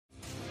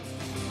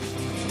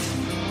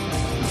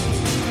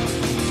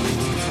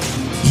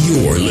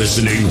You're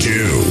listening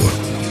to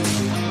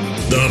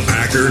the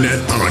Packernet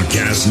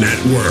Podcast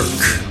Network.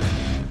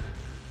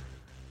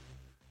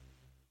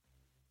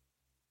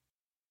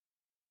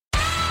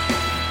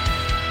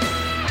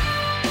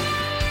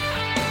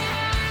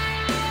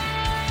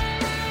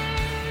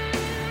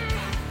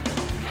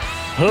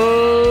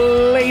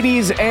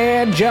 Ladies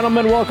and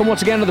gentlemen, welcome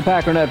once again to the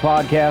Packernet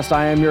Podcast.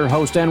 I am your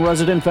host and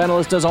resident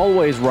fanalist, as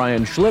always,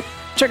 Ryan Schlipp.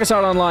 Check us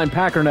out online,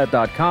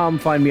 packernet.com.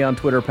 Find me on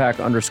Twitter,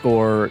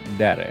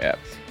 pack_data.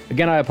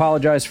 Again, I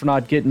apologize for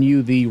not getting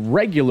you the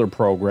regular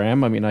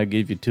program. I mean, I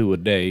give you 2 a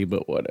day,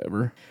 but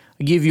whatever.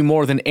 I give you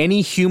more than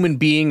any human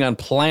being on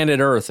planet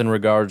Earth in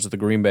regards to the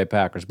Green Bay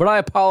Packers. But I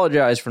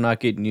apologize for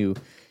not getting you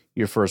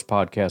your first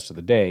podcast of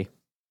the day.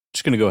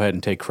 Just going to go ahead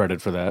and take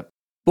credit for that.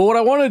 But what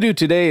I want to do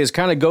today is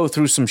kind of go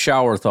through some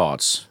shower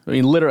thoughts. I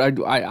mean,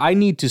 literally, I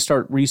need to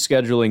start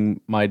rescheduling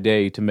my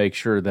day to make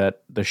sure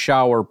that the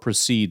shower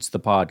precedes the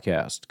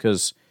podcast.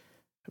 Because,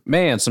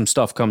 man, some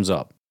stuff comes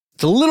up.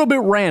 It's a little bit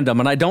random,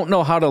 and I don't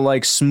know how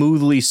to,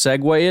 smoothly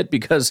segue it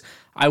because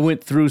I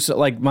went through,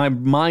 my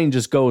mind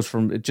just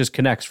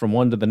connects from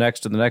one to the next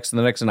to the next to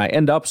the next, and I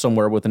end up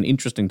somewhere with an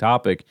interesting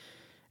topic.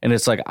 And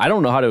it's like, I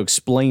don't know how to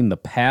explain the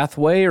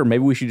pathway, or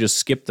maybe we should just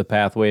skip the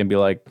pathway and be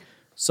like,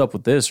 what's up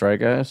with this, right,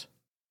 guys?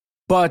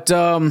 But,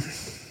 let's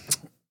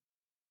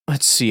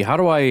see,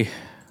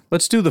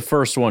 let's do the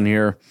first one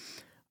here.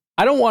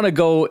 I don't want to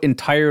go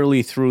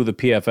entirely through the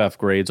PFF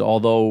grades,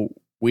 although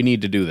we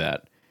need to do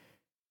that.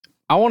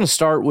 I want to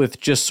start with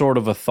just sort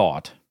of a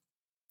thought.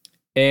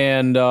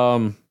 And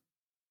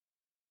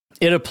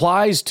it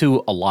applies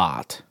to a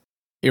lot.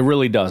 It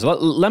really does.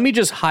 Let me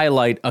just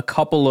highlight a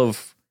couple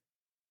of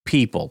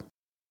people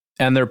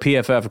and their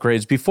PFF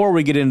grades before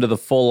we get into the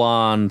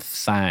full-on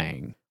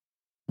thing.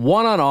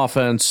 One on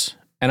offense,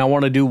 and I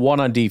want to do one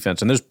on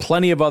defense. And there's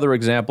plenty of other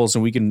examples,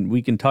 and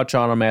we can touch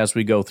on them as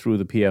we go through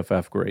the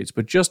PFF grades.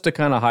 But just to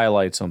kind of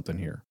highlight something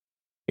here.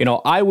 You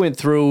know, I went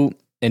through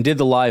and did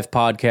the live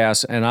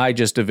podcast, and I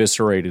just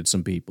eviscerated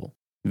some people.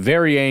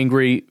 Very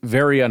angry,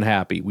 very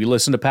unhappy. We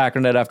listened to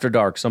Packernet After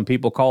Dark. Some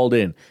people called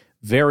in.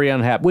 Very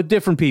unhappy with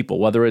different people,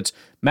 whether it's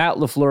Matt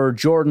LaFleur,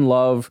 Jordan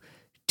Love,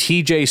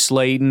 TJ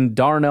Slayton,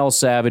 Darnell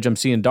Savage. I'm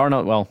seeing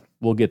Darnell. Well,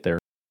 we'll get there.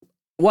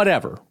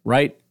 Whatever,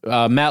 right?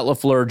 Matt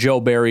LaFleur, Joe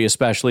Barry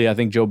especially. I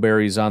think Joe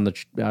Barry's on the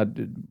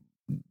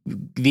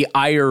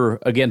ire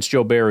against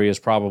Joe Barry is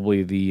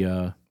probably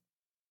the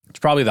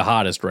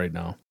hottest right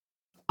now.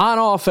 On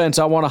offense,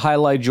 I want to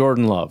highlight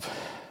Jordan Love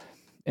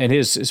and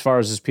as far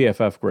as his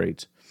PFF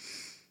grades.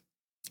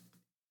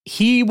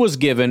 He was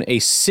given a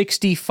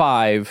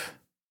 65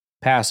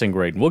 passing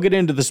grade. We'll get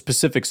into the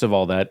specifics of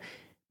all that,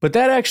 but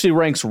that actually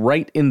ranks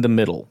right in the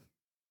middle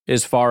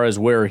as far as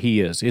where he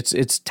is.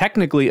 It's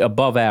technically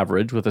above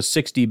average, with a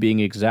 60 being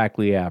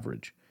exactly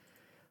average.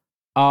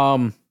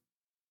 That's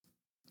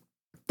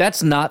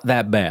not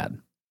that bad.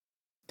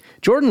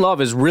 Jordan Love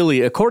is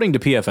really, according to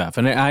PFF,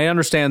 and I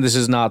understand this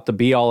is not the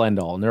be-all,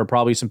 end-all, and there are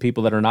probably some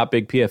people that are not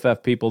big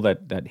PFF people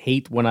that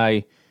hate when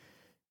I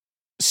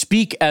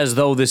speak as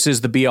though this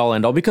is the be-all,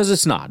 end-all, because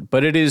it's not,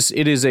 but it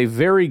is a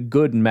very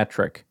good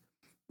metric.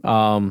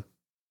 It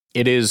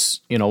is,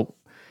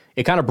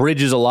 it kind of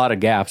bridges a lot of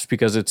gaps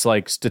because it's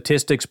like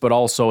statistics, but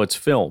also it's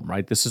film,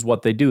 right? This is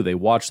what they do. They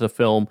watch the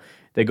film,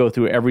 they go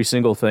through every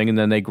single thing, and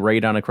then they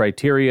grade on a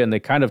criteria, and they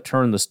kind of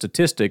turn the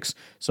statistics,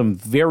 some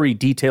very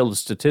detailed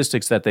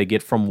statistics that they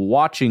get from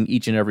watching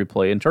each and every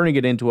play, and turning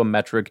it into a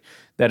metric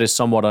that is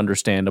somewhat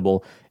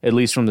understandable, at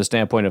least from the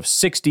standpoint of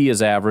 60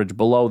 is average.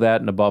 Below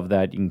that and above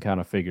that, you can kind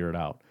of figure it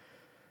out.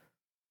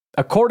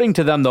 According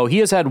to them, though, he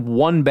has had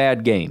one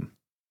bad game.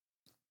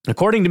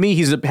 According to me,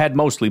 he's had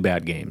mostly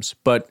bad games,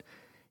 but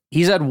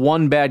he's had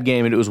one bad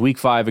game, and it was Week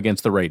 5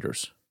 against the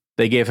Raiders.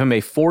 They gave him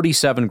a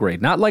 47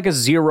 grade. Not like a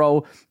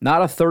 0,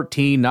 not a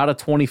 13, not a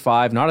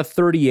 25, not a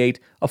 38,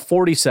 a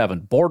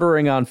 47,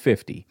 bordering on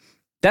 50.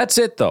 That's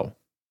it, though.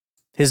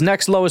 His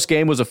next lowest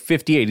game was a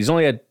 58. He's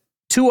only had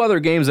 2 other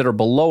games that are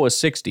below a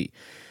 60.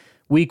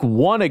 Week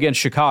 1 against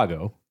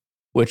Chicago,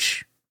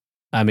 which,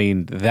 I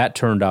mean, that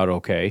turned out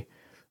okay.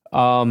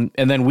 And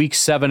then Week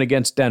 7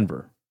 against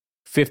Denver,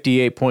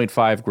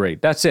 58.5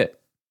 grade. That's it.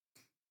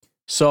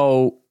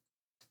 So,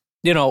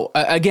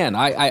 again,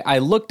 I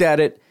looked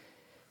at it,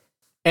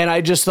 and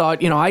I just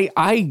thought,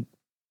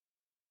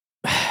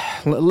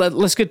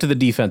 let's get to the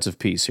defensive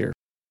piece here.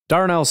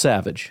 Darnell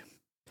Savage.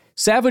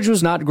 Savage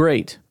was not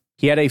great.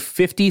 He had a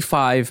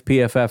 55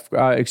 PFF,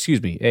 a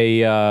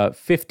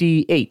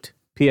 58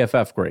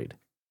 PFF grade.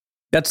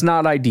 That's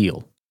not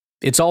ideal.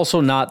 It's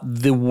also not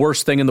the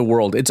worst thing in the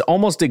world. It's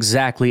almost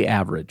exactly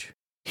average.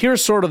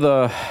 Here's sort of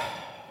the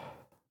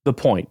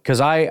point, because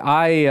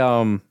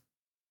I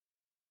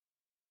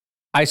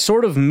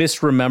sort of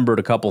misremembered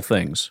a couple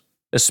things,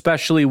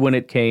 especially when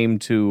it came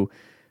to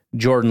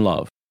Jordan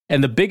Love.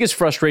 And the biggest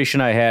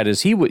frustration I had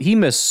is he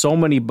missed so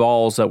many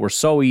balls that were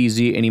so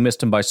easy, and he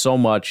missed them by so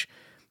much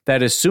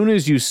that as soon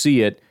as you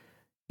see it,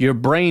 your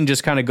brain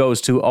just kind of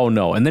goes to, oh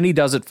no. And then he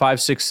does it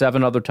 5, 6,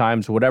 7 other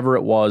times, whatever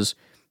it was,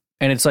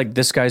 and it's like,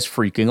 this guy's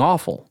freaking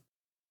awful.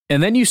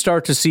 And then you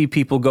start to see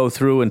people go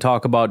through and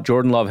talk about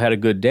Jordan Love had a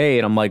good day.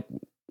 And I'm like,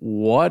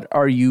 what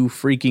are you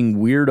freaking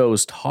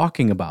weirdos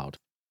talking about?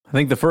 I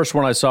think the first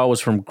one I saw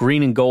was from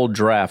Green and Gold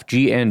Draft,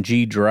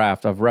 GNG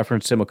Draft. I've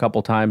referenced him a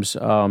couple times.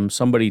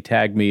 Somebody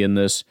tagged me in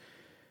this,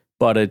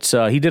 but it's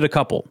he did a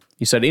couple.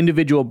 He said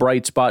individual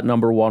bright spot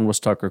number 1 was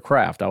Tucker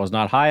Kraft. I was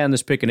not high on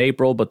this pick in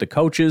April, but the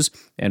coaches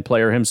and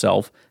player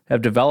himself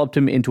have developed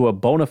him into a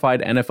bona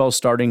fide NFL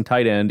starting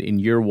tight end in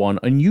year 1,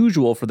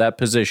 unusual for that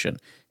position.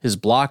 His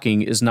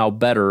blocking is now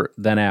better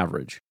than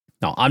average.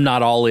 Now, I'm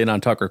not all in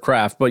on Tucker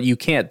Kraft, but you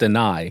can't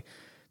deny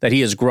that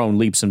he has grown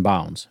leaps and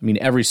bounds. I mean,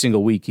 every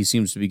single week he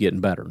seems to be getting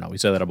better. Now, we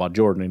said that about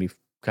Jordan, and he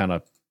kind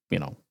of,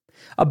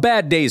 a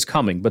bad day is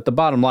coming, but the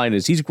bottom line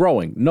is he's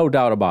growing, no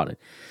doubt about it.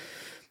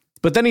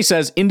 But then he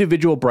says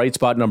individual bright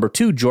spot number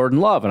 2, Jordan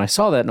Love. And I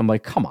saw that, and I'm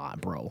like, come on,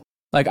 bro.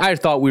 Like, I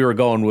thought we were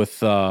going with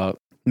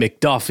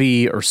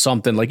McDuffie or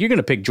something. Like, you're going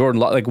to pick Jordan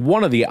Love, like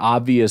one of the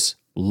obvious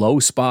low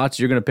spots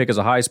you're going to pick as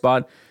a high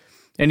spot.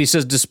 And he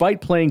says,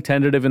 despite playing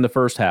tentative in the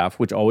first half,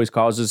 which always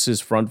causes his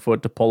front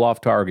foot to pull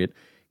off target,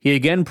 he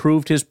again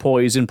proved his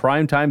poise in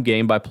primetime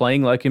game by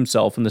playing like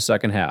himself in the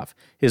second half.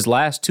 His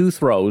last 2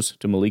 throws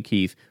to Malik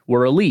Heath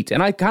were elite.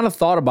 And I kind of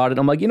thought about it.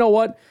 I'm like, you know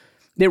what?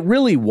 It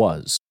really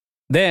was.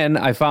 Then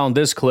I found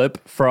this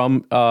clip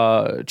from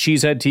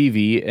Cheesehead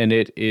TV, and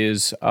it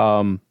is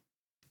Aaron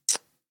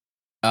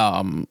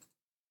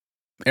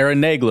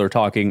Nagler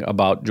talking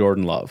about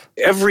Jordan Love.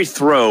 Every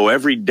throw,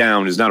 every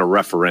down is not a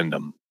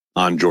referendum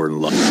on Jordan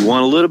Love. You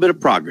want a little bit of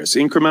progress,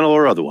 incremental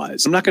or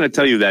otherwise. I'm not going to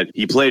tell you that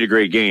he played a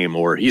great game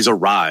or he's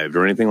arrived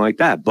or anything like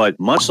that. But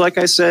much like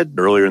I said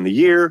earlier in the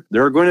year,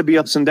 there are going to be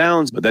ups and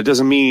downs, but that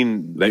doesn't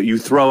mean that you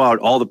throw out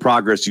all the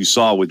progress you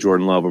saw with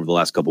Jordan Love over the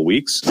last couple of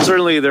weeks.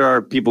 Certainly there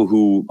are people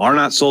who are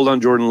not sold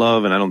on Jordan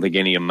Love, and I don't think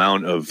any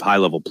amount of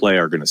high-level play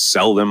are going to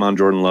sell them on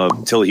Jordan Love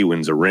until he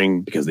wins a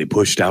ring because they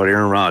pushed out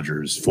Aaron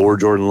Rodgers for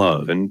Jordan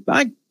Love. And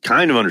I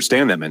kind of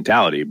understand that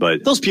mentality,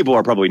 but those people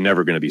are probably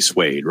never going to be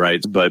swayed,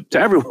 right? But to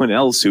everyone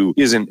else who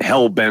isn't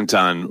hell-bent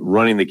on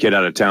running the kid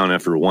out of town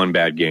after one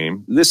bad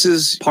game, this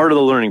is part of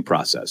the learning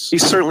process. He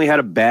certainly had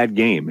a bad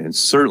game and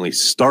certainly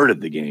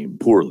started the game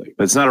poorly.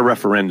 But it's not a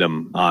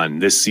referendum on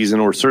this season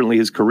or certainly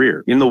his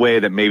career in the way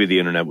that maybe the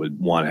internet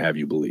would want to have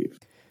you believe.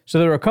 So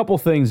there are a couple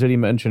things that he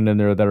mentioned in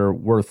there that are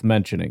worth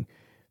mentioning.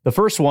 The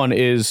first one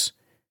is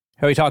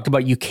how he talked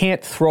about you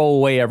can't throw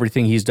away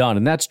everything he's done.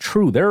 And that's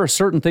true. There are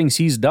certain things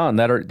he's done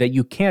that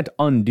you can't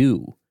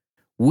undo.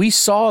 We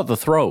saw the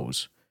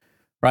throws,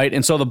 right?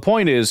 And so the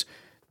point is,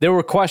 there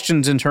were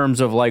questions in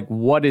terms of like,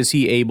 what is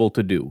he able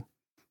to do?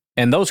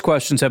 And those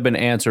questions have been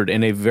answered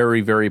in a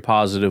very, very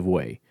positive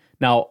way.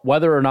 Now,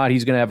 whether or not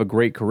he's going to have a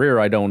great career,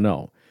 I don't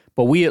know.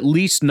 But we at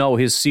least know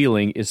his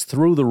ceiling is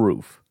through the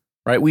roof,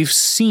 right? We've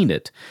seen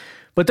it.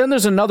 But then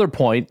there's another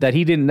point that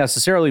he didn't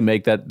necessarily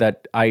make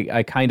that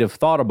I kind of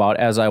thought about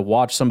as I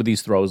watched some of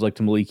these throws, like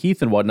to Malik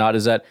Heath and whatnot,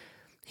 is that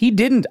he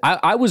didn't.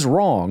 I was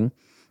wrong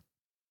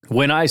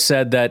when I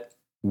said that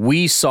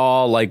we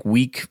saw like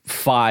week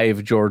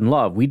 5 Jordan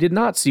Love. We did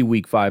not see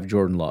week 5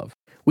 Jordan Love.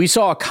 We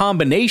saw a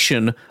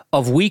combination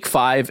of week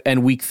 5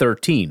 and week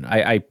 13.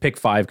 I picked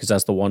 5 because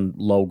that's the one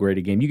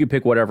low-graded game. You can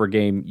pick whatever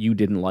game you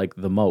didn't like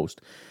the most.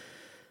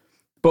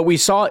 But we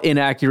saw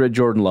inaccurate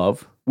Jordan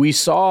Love. We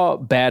saw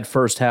bad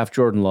first half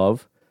Jordan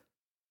Love,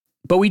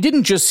 but we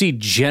didn't just see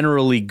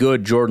generally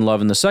good Jordan Love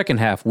in the second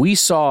half. We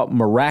saw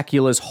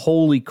miraculous,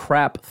 holy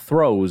crap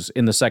throws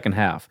in the second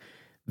half.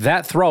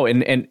 That throw,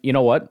 and you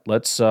know what?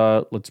 Let's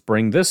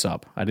bring this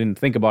up. I didn't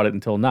think about it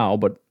until now,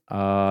 but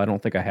I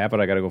don't think I have it.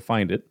 I got to go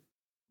find it.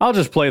 I'll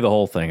just play the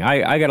whole thing.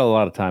 I got a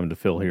lot of time to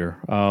fill here.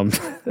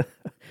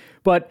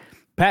 But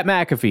Pat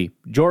McAfee,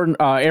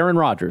 Aaron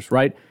Rodgers,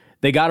 right?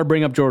 They got to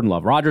bring up Jordan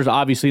Love. Rodgers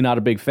obviously not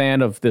a big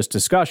fan of this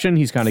discussion.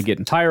 He's kind of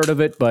getting tired of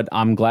it, but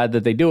I'm glad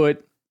that they do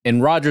it.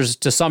 And Rodgers,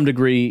 to some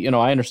degree,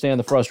 I understand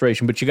the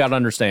frustration, but you got to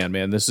understand,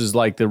 man, this is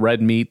like the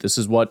red meat. This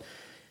is what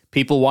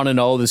people want to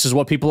know. This is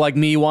what people like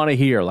me want to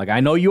hear. Like,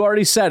 I know you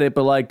already said it,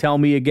 but like, tell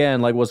me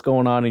again, like what's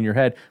going on in your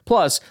head.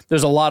 Plus,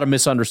 there's a lot of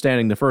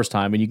misunderstanding the first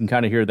time, and you can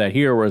kind of hear that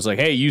here, where it's like,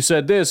 hey, you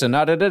said this, and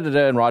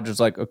da-da-da-da-da, and Rodgers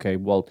like, okay,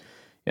 well,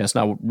 yeah, it's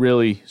not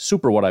really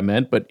super what I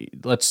meant, but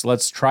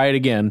let's try it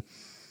again.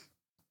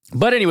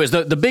 But anyways,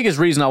 the biggest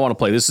reason I want to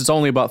play this, it's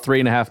only about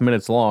 3.5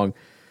 minutes long,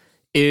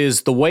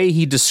 is the way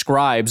he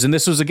describes, and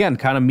this was, again,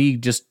 kind of me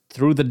just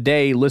through the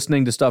day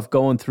listening to stuff,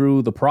 going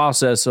through the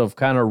process of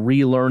kind of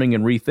relearning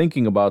and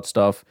rethinking about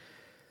stuff.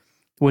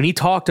 When he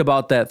talked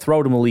about that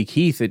throw to Malik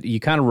Heath, you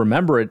kind of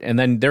remember it, and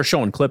then they're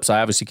showing clips I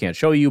obviously can't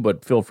show you,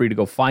 but feel free to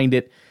go find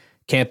it.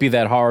 Can't be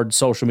that hard.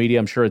 Social media,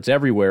 I'm sure it's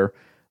everywhere.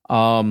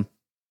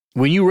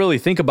 When you really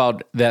think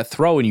about that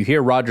throw and you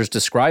hear Rodgers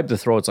describe the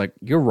throw, it's like,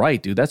 you're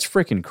right, dude. That's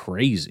freaking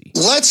crazy.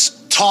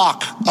 Let's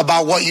talk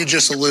about what you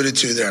just alluded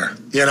to there.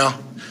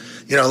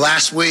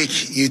 Last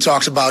week you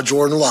talked about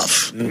Jordan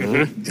Love,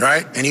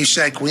 right? And you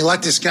said, can we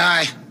let this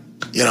guy,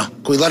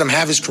 can we let him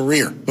have his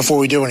career before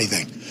we do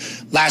anything?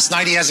 Last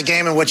night he has a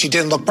game in which he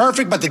didn't look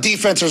perfect, but the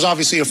defense was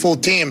obviously a full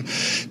team.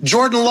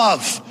 Jordan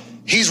Love,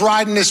 he's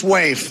riding this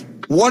wave.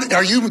 What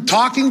are you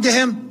talking to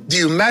him? Do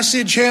you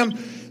message him?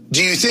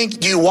 Do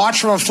you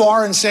watch from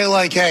afar and say,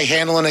 like, hey,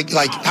 handling it,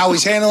 like how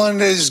he's handling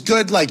it is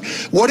good? Like,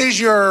 what is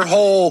your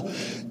whole,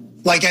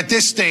 like at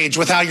this stage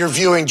with how you're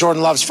viewing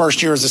Jordan Love's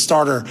first year as a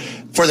starter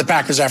for the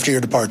Packers after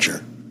your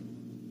departure?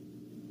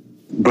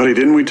 Buddy,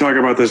 didn't we talk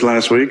about this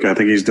last week? I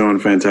think he's doing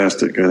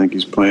fantastic. I think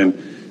he's playing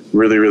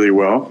really, really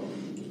well.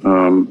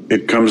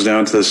 It comes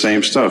down to the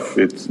same stuff.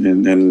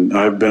 And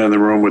I've been in the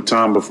room with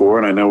Tom before,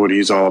 and I know what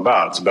he's all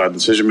about. It's about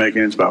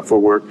decision-making. It's about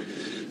footwork.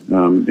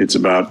 It's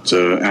about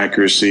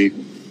accuracy.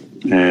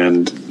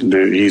 And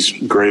he's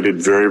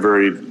graded very,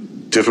 very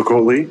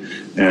difficultly.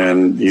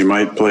 And you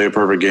might play a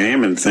perfect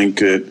game and think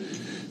that,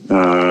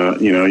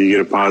 you get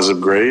a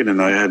positive grade.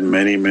 And I had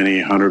many, many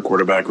 100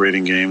 quarterback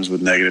rating games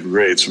with negative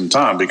grades from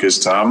Tom because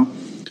Tom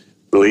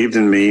believed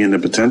in me and the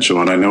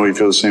potential. And I know he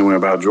feels the same way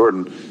about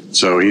Jordan.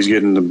 So he's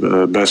getting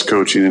the best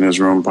coaching in his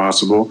room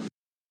possible.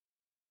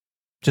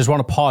 Just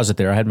want to pause it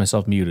there. I had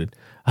myself muted,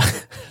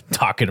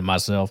 talking to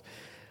myself.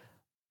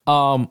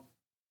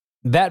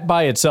 That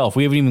by itself,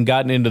 we haven't even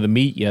gotten into the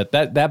meat yet.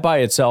 That by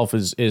itself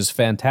is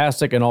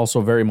fantastic and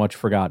also very much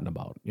forgotten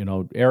about.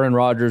 Aaron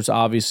Rodgers,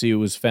 obviously, it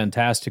was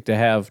fantastic to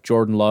have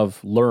Jordan Love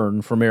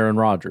learn from Aaron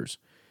Rodgers.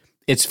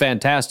 It's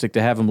fantastic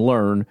to have him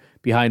learn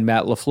behind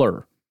Matt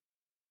LaFleur.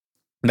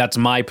 That's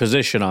my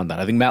position on that.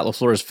 I think Matt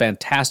LaFleur is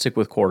fantastic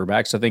with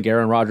quarterbacks. I think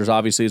Aaron Rodgers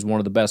obviously is one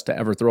of the best to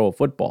ever throw a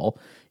football,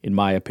 in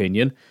my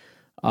opinion.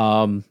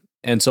 And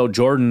so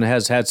Jordan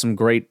has had some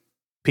great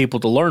people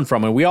to learn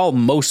from, and we all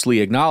mostly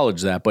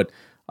acknowledge that. But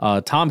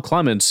Tom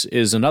Clements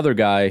is another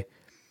guy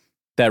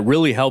that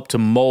really helped to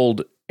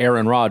mold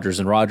Aaron Rodgers,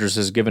 and Rodgers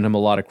has given him a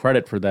lot of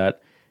credit for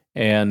that.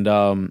 And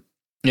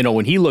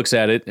when he looks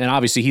at it, and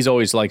obviously he's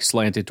always like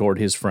slanted toward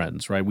his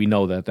friends, right? We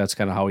know that that's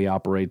kind of how he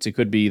operates. It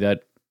could be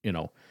that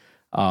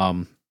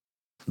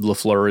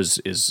LaFleur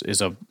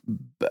is a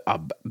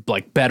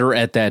like better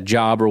at that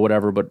job or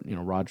whatever, but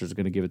Rodgers is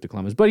going to give it to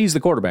Clemens. But he's the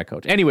quarterback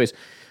coach, anyways.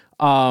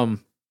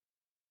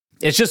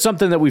 It's just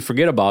something that we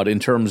forget about in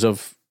terms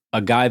of a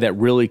guy that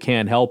really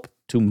can help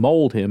to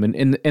mold him.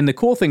 And the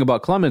cool thing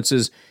about Clements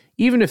is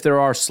even if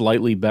there are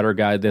slightly better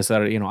guys,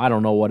 that I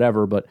don't know,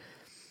 whatever, but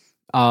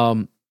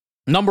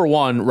number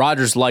one,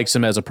 Rodgers likes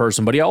him as a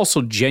person, but he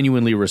also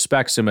genuinely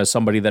respects him as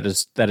somebody that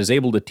is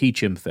able to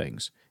teach him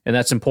things. And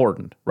that's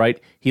important,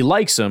 right? He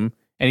likes him,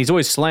 and he's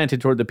always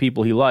slanted toward the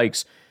people he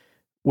likes,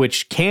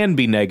 which can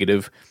be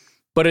negative,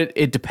 but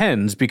it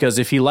depends, because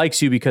if he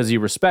likes you because he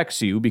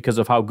respects you, because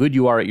of how good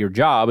you are at your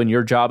job, and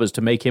your job is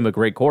to make him a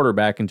great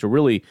quarterback and to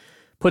really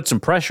put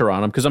some pressure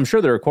on him, because I'm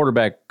sure there are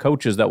quarterback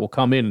coaches that will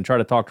come in and try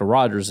to talk to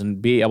Rodgers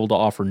and be able to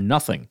offer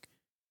nothing.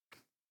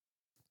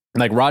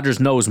 Like Rodgers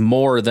knows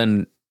more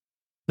than...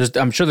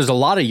 I'm sure there's a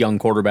lot of young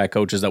quarterback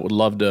coaches that would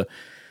love to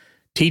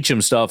teach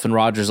him stuff, and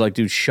Rodgers like,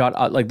 dude, shut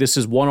up. Like, this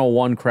is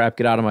 101 crap,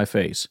 get out of my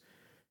face.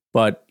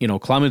 But,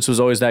 Clements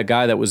was always that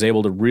guy that was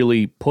able to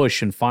really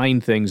push and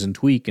find things and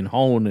tweak and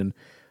hone.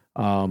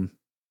 And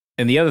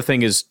the other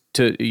thing is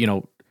to,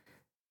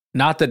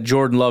 not that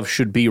Jordan Love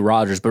should be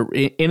Rodgers, but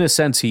in a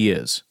sense he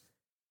is.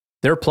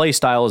 Their play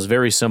style is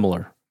very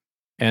similar.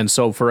 And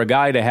so for a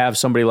guy to have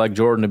somebody like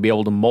Jordan to be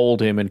able to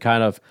mold him and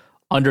kind of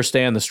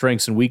understand the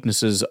strengths and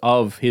weaknesses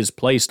of his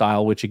play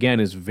style, which again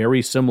is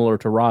very similar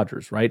to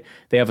Rodgers, right?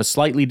 They have a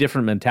slightly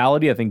different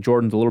mentality. I think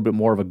Jordan's a little bit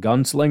more of a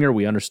gunslinger.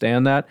 We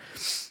understand that.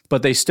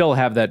 But they still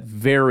have that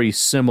very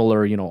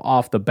similar,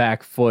 off the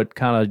back foot,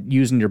 kind of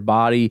using your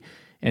body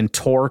and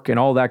torque and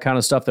all that kind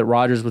of stuff that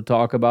Rodgers would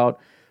talk about.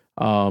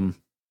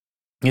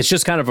 It's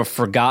just kind of a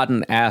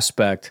forgotten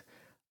aspect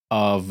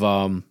of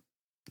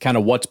kind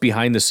of what's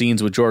behind the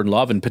scenes with Jordan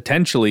Love, and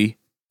potentially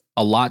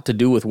a lot to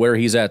do with where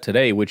he's at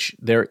today, which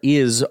there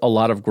is a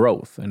lot of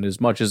growth. And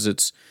as much as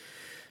it's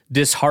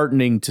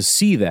disheartening to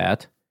see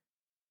that,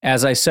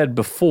 as I said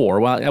before,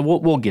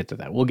 we'll get to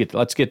that.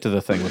 Let's get to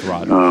the thing with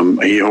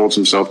Rodgers. He holds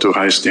himself to a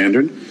high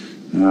standard,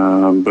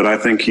 but I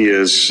think he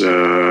is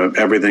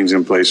everything's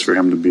in place for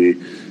him to be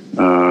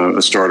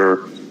a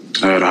starter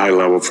at a high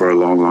level for a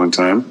long, long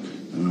time.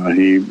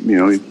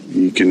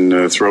 He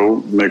can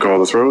throw, make all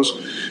the throws.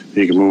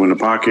 He can move in the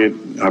pocket.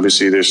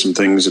 Obviously, there's some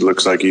things it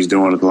looks like he's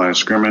doing at the line of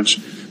scrimmage.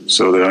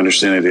 So the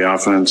understanding of the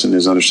offense and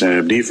his understanding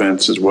of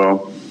defense as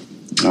well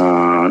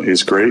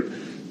is great.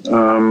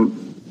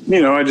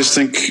 I just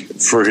think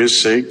for his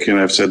sake, and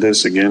I've said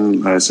this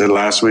again, I said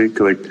last week,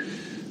 like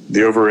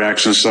the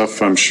overreaction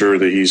stuff, I'm sure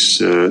that he's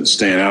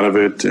staying out of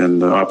it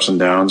and the ups and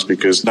downs,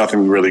 because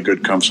nothing really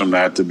good comes from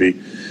that, to be,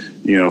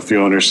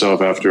 feeling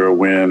yourself after a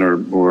win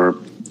or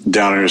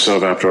down on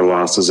yourself after a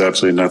loss. There's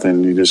absolutely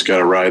nothing. You just got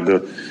to ride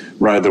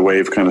the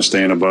wave, kind of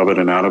staying above it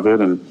and out of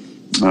it,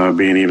 and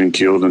being even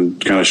keeled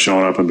and kind of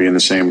showing up and being the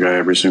same guy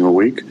every single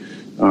week.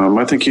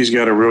 I think he's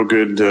got a real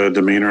good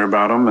demeanor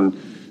about him, and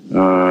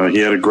he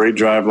had a great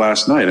drive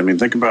last night. I mean,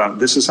 think about,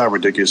 this is how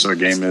ridiculous our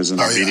game is in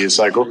our media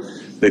cycle.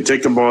 They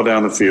take the ball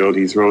down the field.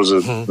 He throws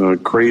a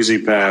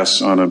crazy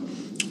pass on a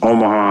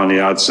Omaha on the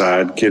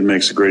outside. Kid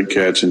makes a great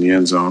catch in the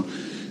end zone.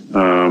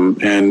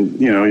 And,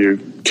 you're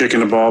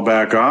kicking the ball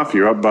back off.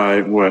 You're up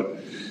by,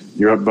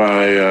 You're up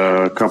by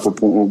a couple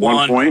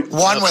one point.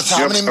 One with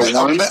how many minutes?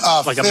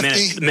 Like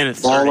 50? a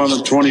minute. Ball on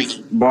the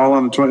 20. Ball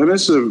on the 20. And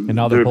this is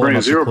they're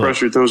bringing zero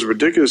pressure. It throws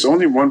ridiculous.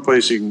 Only one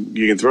place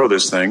you can throw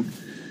this thing.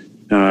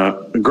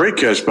 A great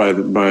catch by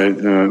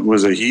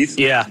was it Heath?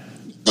 Yeah.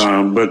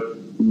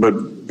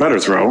 But better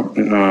throw.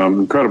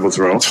 Incredible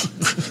throw.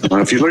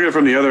 If you look at it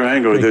from the other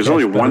angle, there's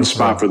only one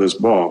spot for this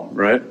ball,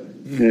 right?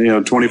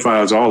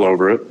 25 is all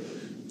over it.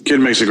 Kid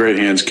makes a great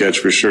hands catch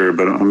for sure,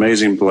 but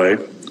amazing play.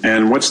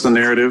 And what's the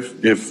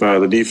narrative if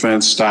the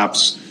defense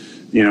stops,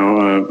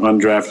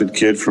 undrafted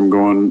kid from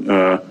going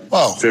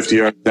 50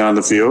 yards down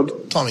the field?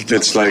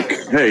 It's like,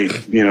 hey,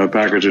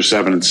 Packers are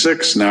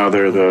 7-6 now.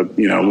 They're the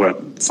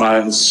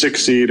 5-6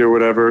 seed or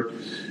whatever,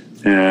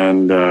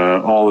 and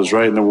all is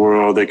right in the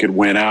world. They could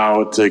win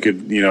out. They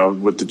could,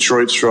 with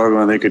Detroit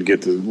struggling, they could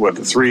get the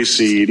 3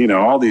 seed.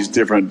 All these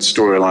different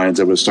storylines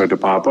that would start to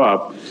pop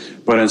up.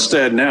 But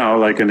instead now,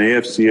 like in the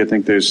AFC, I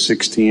think there's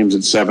 6 teams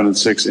at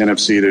 7-6.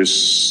 NFC,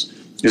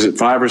 is it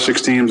 5 or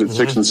 6 teams at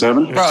 6 and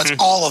 7? Bro, it's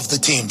all of the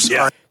teams.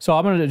 Yeah. So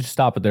I'm going to just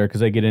stop it there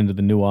because I get into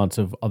the nuance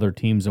of other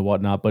teams and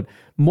whatnot. But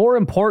more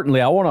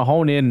importantly, I want to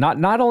hone in.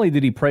 Not only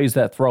did he praise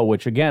that throw,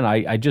 which again,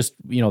 I just,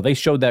 they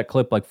showed that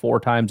clip like 4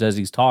 times as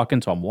he's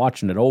talking. So I'm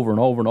watching it over and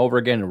over and over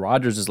again. And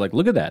Rodgers is like,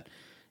 look at that.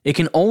 It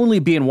can only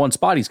be in one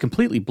spot. He's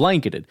completely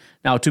blanketed.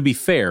 Now, to be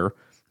fair,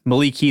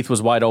 Malik Heath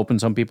was wide open.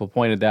 Some people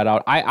pointed that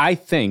out. I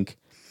think,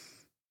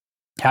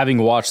 having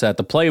watched that,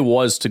 the play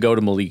was to go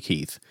to Malik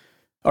Heath.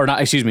 Or not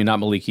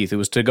Malik Heath. It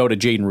was to go to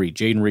Jaden Reed.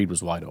 Jaden Reed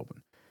was wide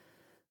open.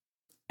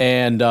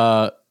 And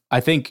I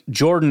think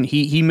Jordan,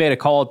 he made a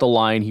call at the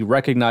line. He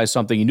recognized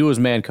something. He knew his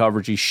man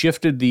coverage. He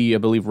shifted the, I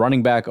believe,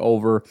 running back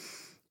over,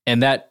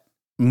 and that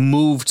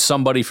moved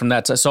somebody from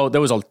that side. So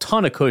there was a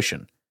ton of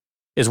cushion,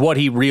 is what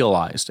he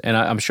realized. And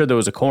I'm sure there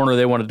was a corner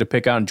they wanted to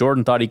pick on.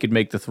 Jordan thought he could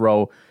make the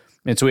throw.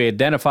 And so he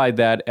identified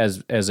that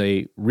as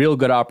a real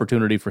good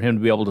opportunity for him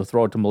to be able to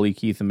throw it to Malik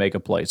Heath and make a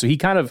play. So he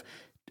kind of,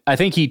 I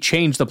think he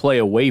changed the play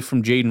away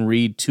from Jaden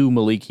Reed to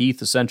Malik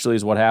Heath, essentially,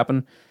 is what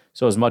happened.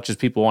 So as much as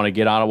people want to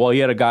get on it, well, he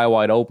had a guy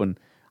wide open.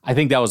 I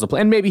think that was the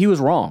plan. And maybe he was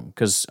wrong,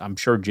 because I'm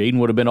sure Jaden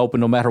would have been open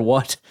no matter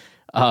what.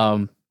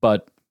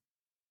 But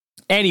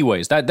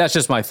anyways, that's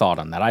just my thought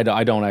on that.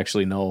 I don't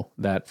actually know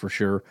that for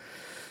sure.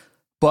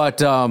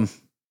 But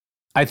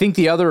I think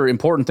the other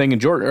important thing,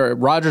 and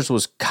Rodgers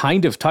was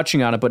kind of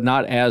touching on it, but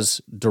not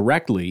as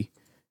directly,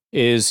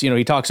 is,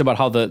 he talks about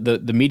how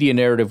the media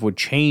narrative would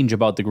change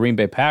about the Green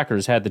Bay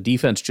Packers had the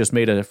defense just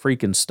made a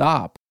freaking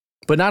stop.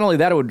 But not only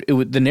that,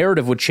 the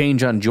narrative would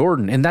change on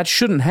Jordan, and that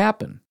shouldn't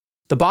happen.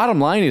 The bottom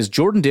line is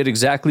Jordan did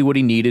exactly what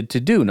he needed to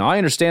do. Now, I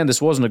understand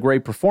this wasn't a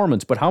great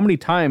performance, but how many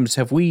times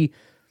have we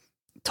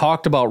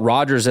talked about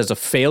Rodgers as a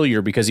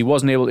failure because he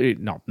wasn't able to?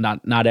 No,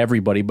 not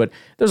everybody, but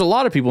there's a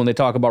lot of people when they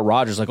talk about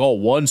Rodgers like, oh,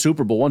 one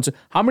Super Bowl,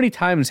 how many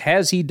times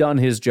has he done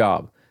his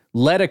job?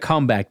 Led a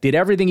comeback, did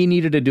everything he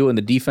needed to do, and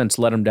the defense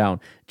let him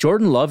down.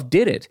 Jordan Love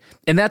did it.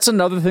 And that's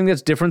another thing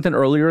that's different than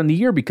earlier in the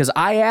year, because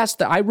I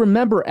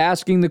remember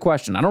asking the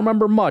question. I don't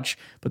remember much,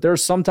 but there are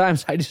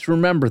sometimes I just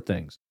remember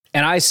things.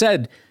 And I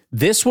said,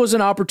 this was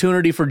an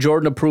opportunity for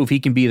Jordan to prove he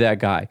can be that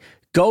guy.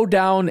 Go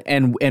down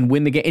and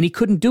win the game. And he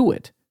couldn't do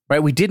it.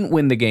 Right? We didn't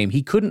win the game.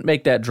 He couldn't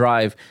make that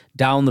drive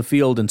down the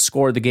field and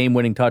score the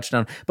game-winning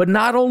touchdown. But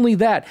not only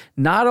that,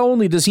 not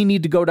only does he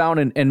need to go down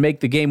and make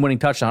the game-winning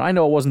touchdown. I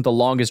know it wasn't the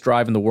longest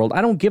drive in the world.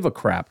 I don't give a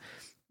crap.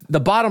 The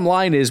bottom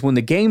line is, when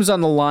the game's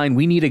on the line,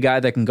 we need a guy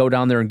that can go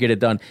down there and get it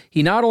done.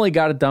 He not only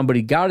got it done, but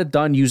he got it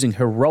done using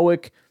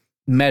heroic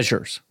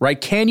measures, right?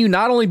 Can you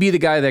not only be the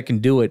guy that can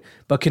do it,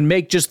 but can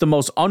make just the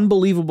most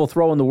unbelievable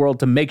throw in the world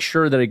to make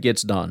sure that it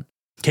gets done?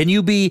 Can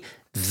you be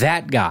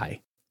that guy?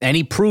 And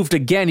he proved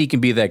again he can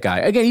be that guy.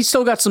 Again, he's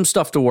still got some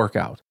stuff to work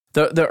out.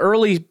 The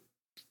early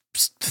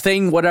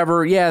thing,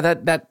 whatever, yeah,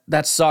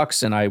 that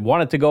sucks, and I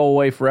want it to go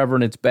away forever,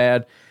 and it's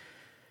bad.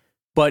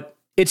 But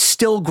it's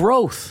still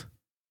growth.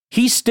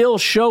 He still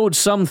showed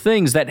some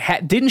things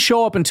that didn't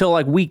show up until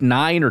like week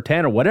 9 or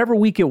 10 or whatever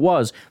week it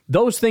was.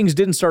 Those things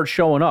didn't start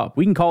showing up.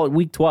 We can call it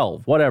week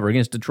 12, whatever,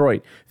 against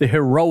Detroit. The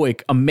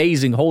heroic,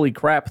 amazing, holy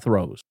crap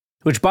throws.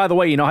 Which, by the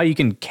way, you know how you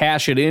can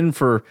cash it in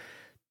for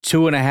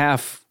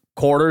 2.5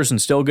 quarters and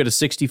still get a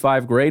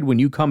 65 grade? When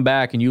you come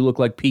back and you look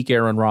like peak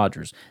Aaron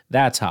Rodgers.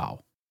 That's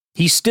how.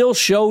 He still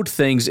showed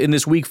things in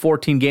this week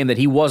 14 game that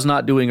he was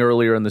not doing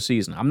earlier in the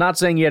season. I'm not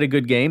saying he had a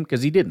good game,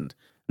 because he didn't.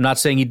 I'm not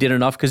saying he did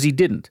enough, because he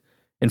didn't.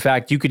 In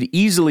fact, you could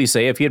easily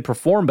say if he had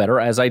performed better,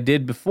 as I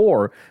did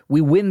before,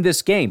 we win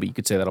this game. But you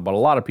could say that about a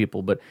lot of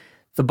people. But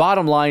the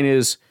bottom line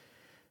is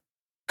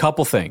a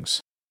couple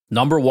things.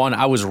 Number one,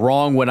 I was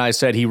wrong when I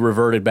said he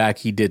reverted back.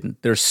 He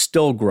didn't. There's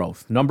still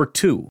growth. Number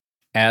two,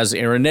 as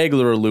Aaron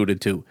Nagler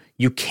alluded to,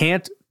 you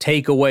can't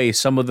take away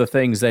some of the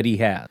things that he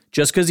had.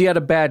 Just because he had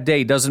a bad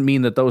day doesn't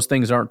mean that those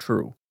things aren't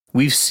true.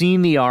 We've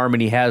seen the arm,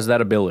 and he has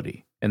that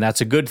ability, and that's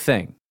a good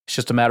thing. It's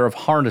just a matter of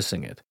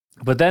harnessing it.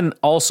 But then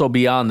also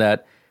beyond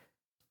that,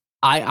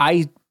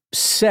 I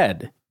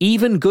said,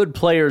 even good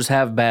players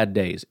have bad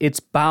days. It's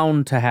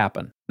bound to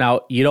happen.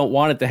 Now, you don't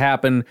want it to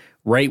happen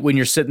right when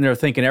you're sitting there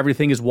thinking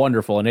everything is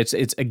wonderful. And it's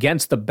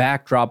against the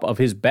backdrop of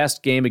his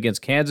best game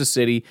against Kansas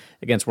City,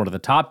 against one of the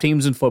top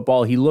teams in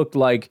football. He looked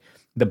like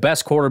the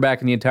best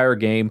quarterback in the entire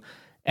game.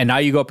 And now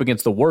you go up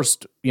against the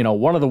worst,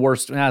 one of the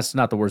worst, it's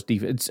not the worst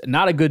defense. It's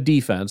not a good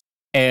defense.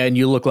 And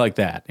you look like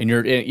that. And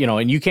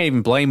and you can't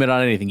even blame it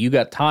on anything. You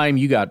got time,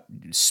 you got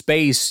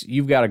space,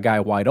 you've got a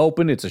guy wide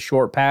open. It's a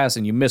short pass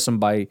and you miss him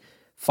by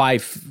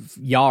 5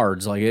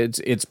 yards. Like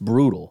it's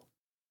brutal.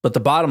 But the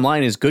bottom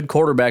line is good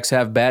quarterbacks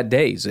have bad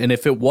days. And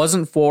if it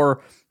wasn't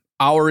for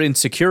our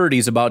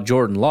insecurities about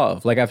Jordan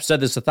Love, like I've said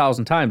this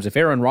 1,000 times, if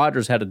Aaron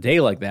Rodgers had a day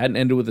like that and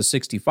ended with a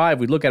 65,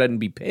 we'd look at it and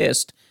be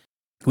pissed.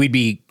 We'd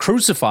be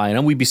crucifying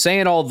him. We'd be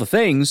saying all the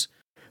things,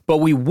 but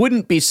we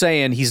wouldn't be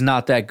saying he's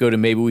not that good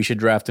and maybe we should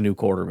draft a new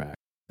quarterback.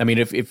 I mean,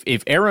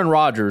 if Aaron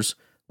Rodgers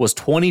was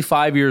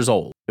 25 years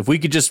old, if we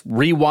could just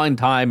rewind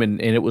time and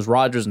it was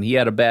Rodgers and he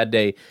had a bad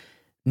day,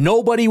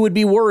 nobody would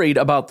be worried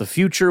about the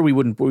future. We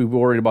wouldn't be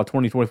worried about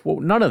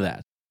 2024. None of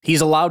that. He's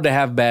allowed to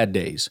have bad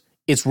days.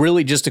 It's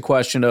really just a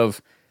question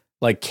of,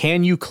 like,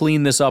 can you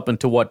clean this up and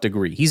to what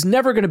degree? He's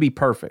never going to be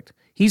perfect.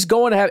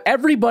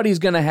 Everybody's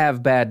going to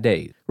have bad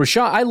days.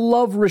 I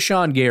love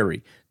Rashawn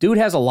Gary. Dude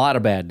has a lot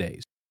of bad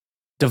days.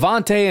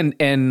 Devontae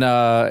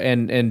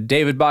and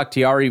David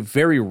Bakhtiari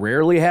very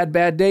rarely had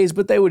bad days,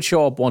 but they would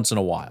show up once in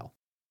a while.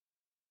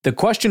 The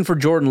question for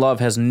Jordan Love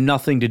has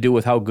nothing to do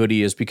with how good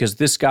he is, because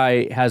this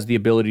guy has the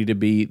ability to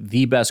be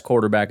the best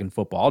quarterback in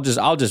football.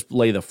 I'll just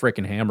lay the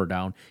frickin' hammer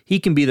down.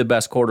 He can be the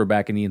best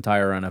quarterback in the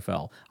entire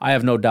NFL. I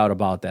have no doubt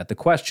about that. The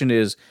question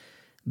is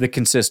the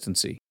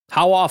consistency.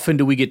 How often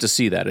do we get to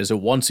see that? Is it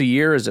once a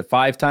year? Is it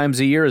 5 times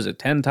a year? Is it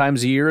 10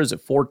 times a year? Is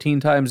it 14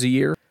 times a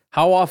year?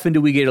 How often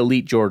do we get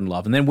elite Jordan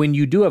Love? And then when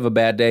you do have a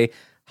bad day,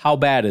 how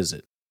bad is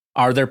it?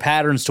 Are there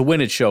patterns to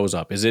when it shows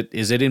up? Is it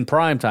in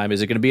prime time?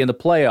 Is it going to be in the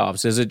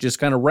playoffs? Is it just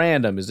kind of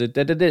random? Is it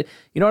You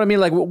know what I mean?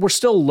 Like, we're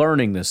still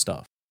learning this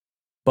stuff.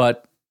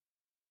 But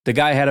the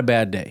guy had a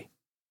bad day,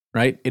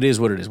 right? It is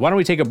what it is. Why don't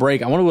we take a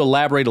break? I want to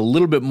elaborate a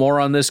little bit more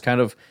on this,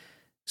 kind of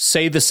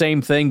say the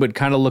same thing, but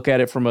kind of look at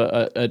it from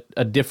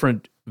a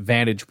different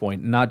vantage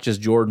point. Not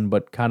just Jordan,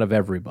 but kind of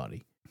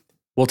everybody.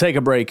 We'll take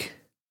a break.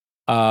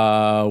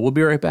 We'll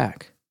be right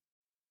back.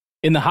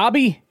 In the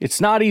hobby, it's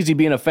not easy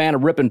being a fan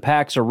of ripping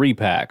packs or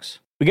repacks.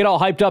 We get all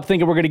hyped up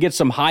thinking we're going to get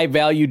some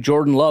high-value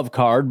Jordan Love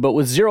card, but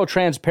with zero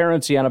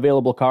transparency on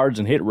available cards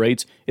and hit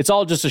rates, it's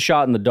all just a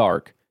shot in the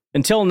dark.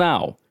 Until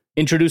now,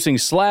 introducing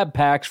slab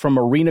packs from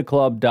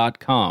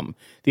arenaclub.com,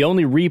 the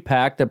only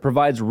repack that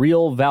provides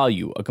real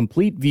value, a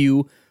complete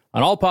view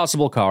on all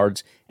possible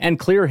cards, and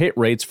clear hit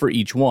rates for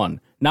each one.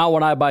 Now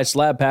when I buy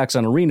slab packs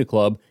on Arena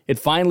Club, it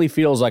finally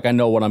feels like I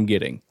know what I'm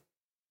getting.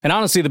 And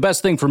honestly, the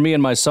best thing for me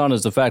and my son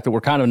is the fact that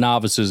we're kind of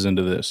novices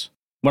into this.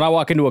 When I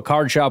walk into a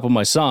card shop with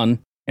my son,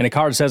 and a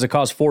card says it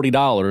costs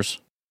 $40,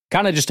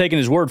 kind of just taking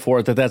his word for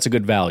it that that's a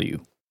good value.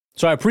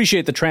 So I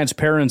appreciate the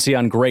transparency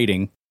on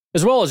grading,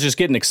 as well as just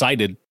getting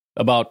excited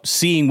about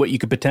seeing what you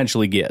could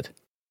potentially get.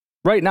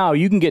 Right now,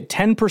 you can get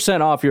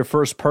 10% off your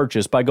first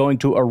purchase by going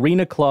to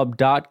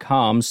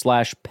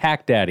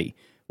arenaclub.com/packdaddy.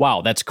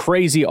 Wow, that's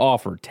crazy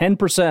offer.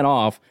 10%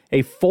 off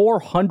a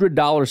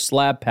 $400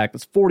 slab pack.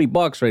 That's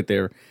 $40 right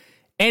there.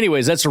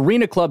 Anyways, that's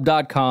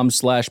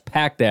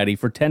arenaclub.com/packdaddy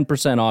for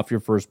 10% off your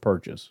first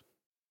purchase.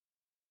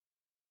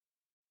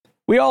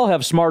 We all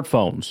have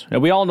smartphones,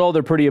 and we all know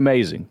they're pretty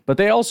amazing, but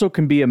they also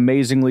can be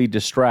amazingly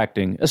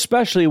distracting,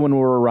 especially when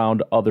we're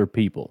around other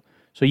people.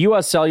 So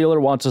US Cellular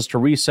wants us to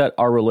reset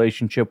our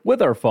relationship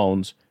with our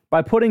phones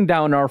by putting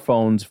down our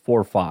phones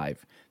for $5.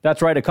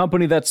 That's right, a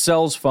company that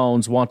sells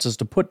phones wants us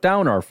to put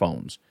down our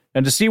phones.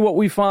 And to see what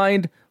we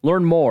find,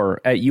 learn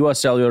more at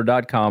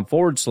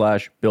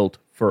uscellular.com/built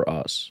for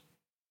us.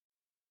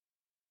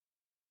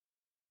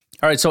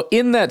 All right, so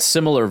in that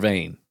similar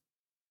vein,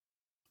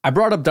 I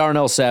brought up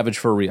Darnell Savage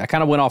for a reason. I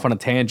kind of went off on a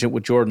tangent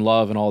with Jordan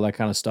Love and all that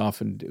kind of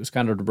stuff, and it was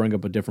kind of to bring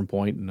up a different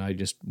point, and I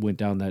just went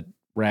down that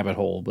rabbit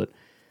hole. But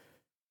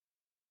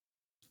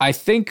I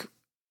think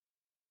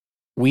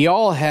we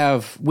all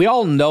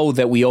know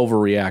that we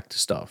overreact to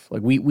stuff.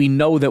 Like, we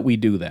know that we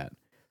do that.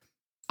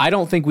 I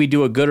don't think we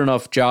do a good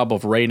enough job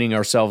of reining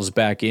ourselves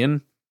back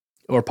in,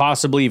 or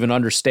possibly even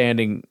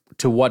understanding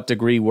to what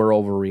degree we're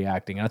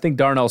overreacting. And I think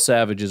Darnell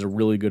Savage is a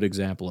really good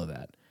example of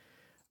that.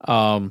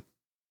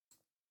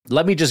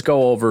 Let me just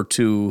go over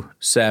to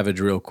Savage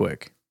real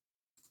quick.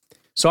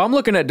 So I'm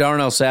looking at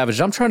Darnell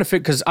Savage. I'm trying to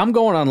figure, because I'm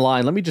going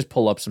online. Let me just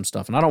pull up some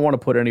stuff. And I don't want to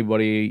put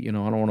anybody, I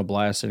don't want to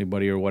blast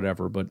anybody or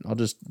whatever, but I'll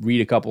just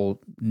read a couple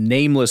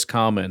nameless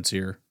comments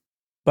here.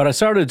 But I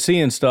started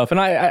seeing stuff, and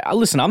I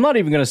listen, I'm not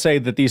even going to say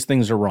that these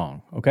things are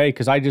wrong, okay?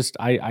 Because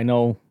I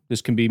know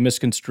this can be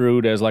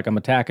misconstrued as like I'm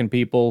attacking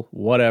people,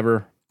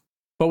 whatever.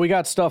 But we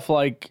got stuff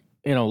like,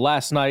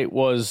 last night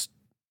was,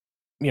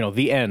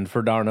 the end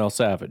for Darnell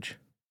Savage.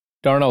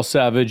 Darnell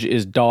Savage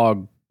is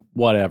dog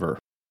whatever.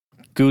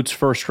 Goot's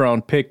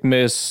first-round pick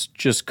miss,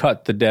 just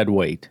cut the dead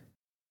weight.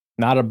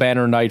 Not a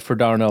banner night for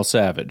Darnell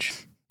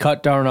Savage.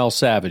 Cut Darnell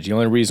Savage. The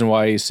only reason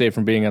why he's safe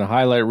from being in a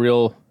highlight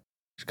reel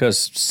is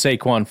because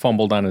Saquon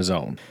fumbled on his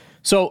own.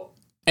 So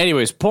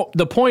Anyways,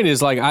 the point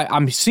is, like,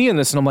 I'm seeing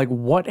this and I'm like,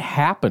 what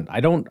happened? I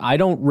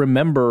don't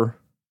remember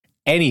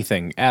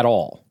anything at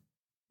all.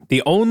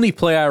 The only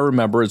play I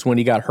remember is when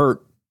he got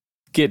hurt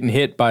getting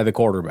hit by the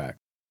quarterback.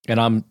 And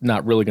I'm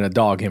not really going to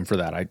dog him for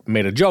that. I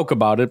made a joke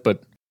about it,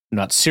 but I'm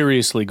not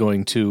seriously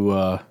going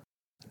to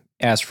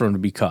ask for him to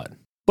be cut.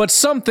 But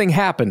something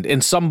happened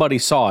and somebody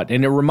saw it.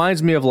 And it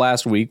reminds me of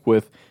last week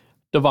with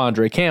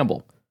Devondre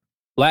Campbell.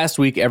 Last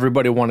week,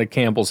 everybody wanted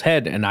Campbell's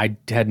head, and I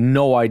had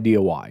no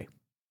idea why.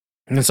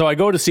 And so I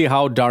go to see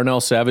how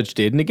Darnell Savage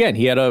did. And again,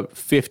 he had a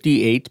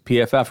 58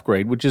 PFF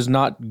grade, which is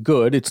not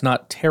good. It's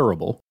not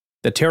terrible.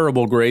 The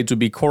terrible grades would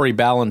be Corey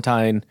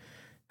Ballantyne,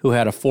 who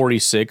had a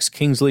 46,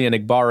 Kingsley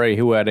Enagbare,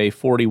 who had a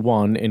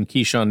 41, and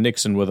Keyshawn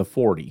Nixon with a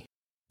 40.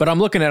 But I'm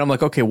looking at him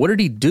like, okay, what did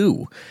he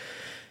do?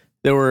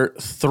 There were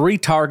 3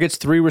 targets,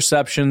 3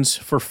 receptions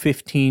for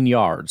 15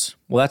 yards.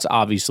 Well, that's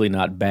obviously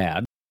not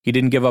bad. He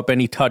didn't give up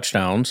any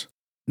touchdowns.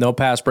 No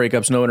pass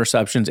breakups, no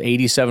interceptions,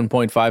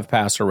 87.5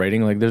 passer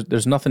rating. Like,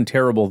 there's nothing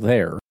terrible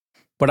there.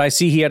 But I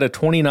see he had a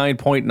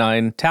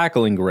 29.9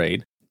 tackling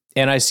grade,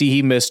 and I see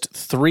he missed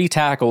 3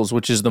 tackles,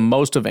 which is the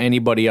most of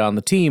anybody on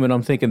the team, and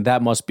I'm thinking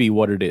that must be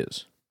what it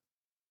is.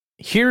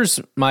 Here's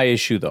my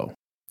issue, though.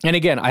 And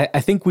again, I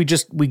think we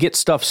get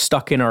stuff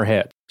stuck in our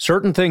head.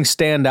 Certain things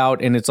stand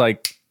out, and it's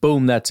like,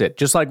 boom, that's it.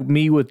 Just like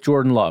me with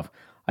Jordan Love.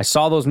 I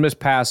saw those missed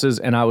passes,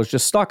 and I was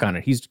just stuck on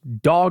it. He's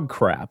dog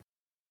crap.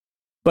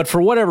 But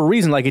for whatever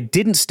reason, like, it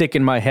didn't stick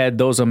in my head,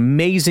 those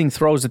amazing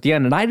throws at the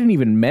end. And I didn't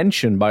even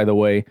mention, by the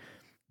way,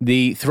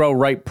 the throw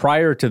right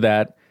prior to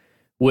that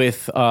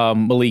with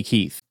Malik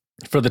Heath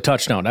for the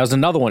touchdown. That was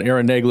another one.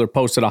 Aaron Nagler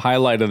posted a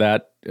highlight of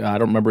that. I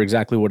don't remember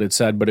exactly what it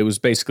said, but it was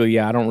basically,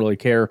 I don't really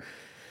care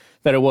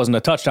that it wasn't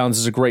a touchdown. This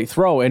is a great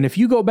throw. And if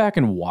you go back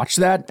and watch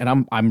that,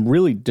 and I'm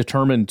really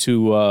determined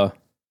to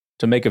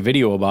make a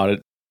video about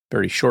it,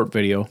 very short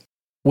video.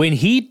 When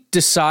he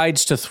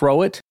decides to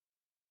throw it,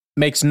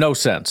 makes no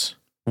sense.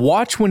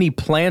 Watch when he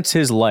plants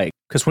his leg,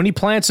 because when he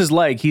plants his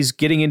leg, he's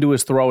getting into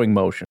his throwing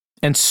motion.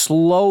 And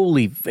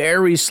slowly,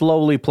 very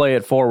slowly play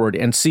it forward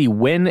and see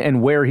when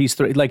and where he's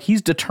throwing. Like,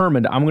 he's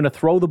determined, I'm going to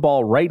throw the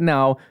ball right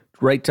now,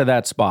 right to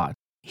that spot.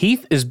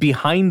 Heath is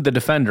behind the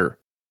defender.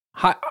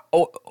 I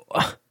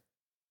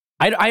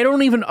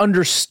don't even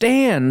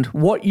understand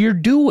what you're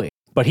doing.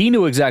 But he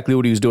knew exactly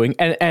what he was doing.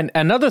 And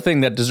another thing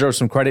that deserves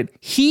some credit,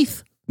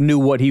 Heath knew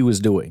what he was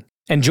doing.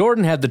 And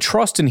Jordan had the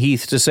trust in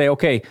Heath to say,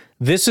 okay,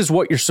 this is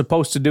what you're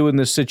supposed to do in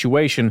this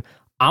situation.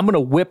 I'm going to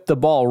whip the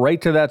ball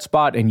right to that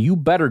spot, and you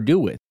better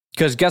do it.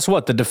 Because guess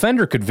what? The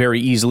defender could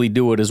very easily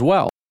do it as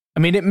well. I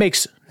mean, it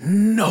makes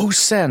no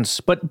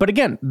sense. But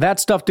again, that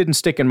stuff didn't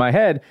stick in my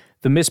head.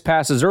 The missed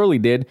passes early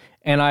did.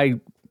 And I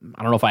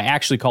don't know if I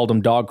actually called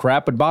him dog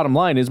crap, but bottom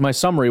line is my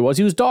summary was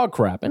he was dog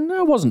crap. And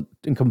I wasn't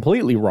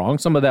completely wrong.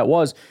 Some of that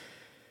was.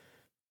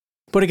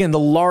 But again, the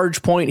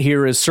large point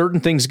here is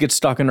certain things get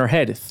stuck in our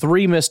head.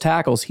 3 missed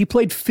tackles. He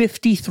played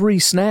 53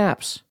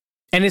 snaps.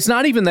 And it's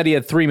not even that he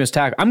had 3 missed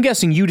tackles. I'm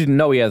guessing you didn't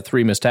know he had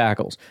 3 missed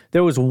tackles.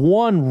 There was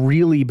one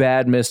really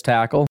bad missed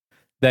tackle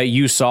that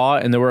you saw,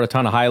 and there were a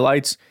ton of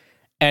highlights,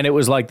 and it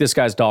was like, this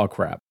guy's dog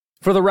crap.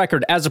 For the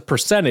record, as a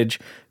percentage,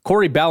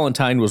 Corey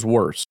Ballantyne was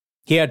worse.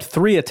 He had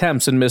 3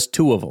 attempts and missed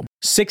 2 of them.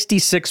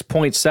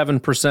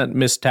 66.7%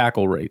 missed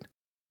tackle rate.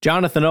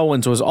 Jonathan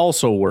Owens was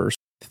also worse.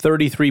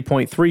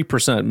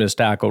 33.3% missed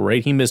tackle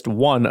rate. He missed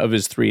 1 of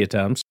his 3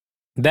 attempts.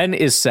 Then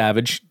is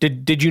Savage.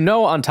 Did you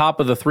know on top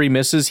of the 3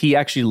 misses, he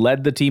actually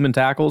led the team in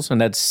tackles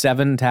and had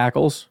 7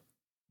 tackles?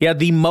 He had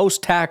the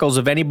most tackles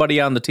of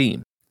anybody on the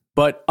team.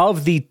 But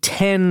of the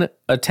 10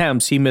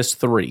 attempts, he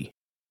missed 3.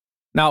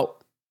 Now,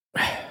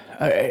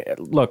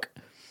 look,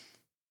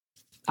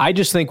 I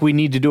just think we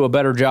need to do a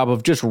better job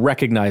of just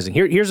recognizing.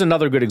 Here's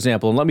another good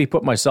example, and let me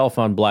put myself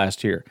on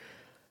blast here.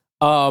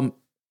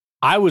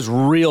 I was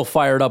real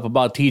fired up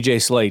about TJ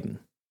Slaton,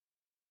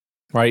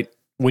 right?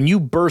 When you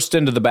burst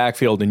into the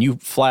backfield and you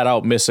flat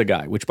out miss a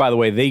guy, which, by the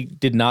way, they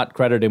did not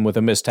credit him with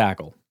a missed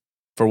tackle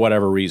for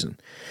whatever reason.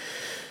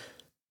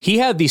 He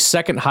had the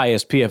second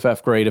highest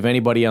PFF grade of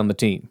anybody on the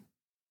team,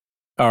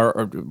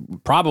 or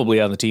probably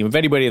on the team, of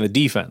anybody in the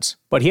defense.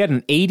 But he had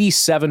an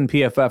 87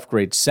 PFF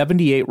grade,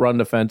 78 run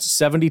defense,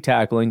 70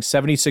 tackling,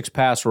 76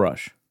 pass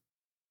rush.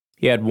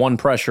 He had 1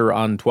 pressure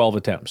on 12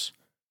 attempts,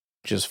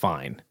 which is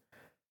fine.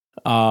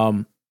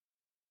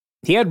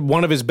 He had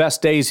one of his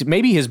best days,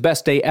 maybe his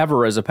best day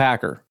ever as a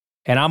Packer.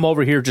 And I'm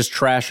over here just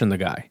trashing the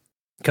guy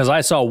because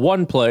I saw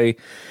one play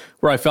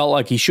where I felt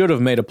like he should have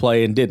made a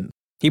play and didn't.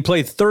 He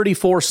played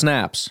 34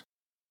 snaps.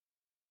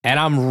 And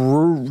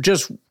I'm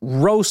just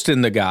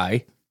roasting the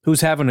guy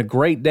who's having a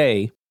great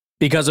day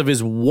because of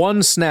his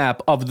 1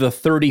 snap of the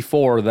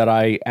 34 that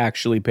I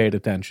actually paid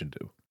attention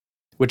to,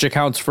 which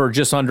accounts for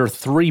just under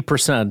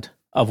 3%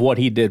 of what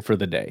he did for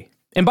the day.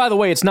 And by the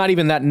way, it's not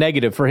even that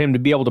negative. For him to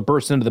be able to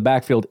burst into the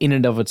backfield in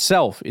and of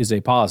itself is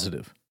a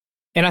positive.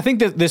 And I think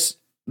that this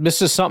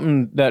is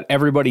something that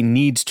everybody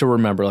needs to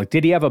remember. Like,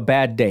 did he have a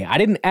bad day? I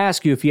didn't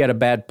ask you if he had a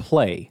bad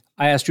play.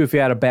 I asked you if he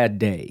had a bad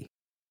day.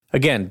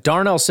 Again,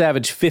 Darnell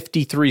Savage,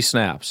 53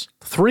 snaps.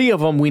 3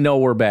 of them we know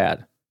were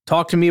bad.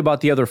 Talk to me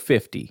about the other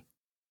 50.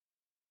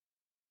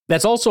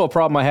 That's also a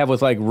problem I have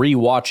with like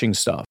rewatching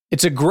stuff.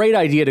 It's a great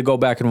idea to go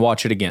back and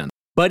watch it again.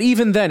 But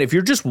even then, if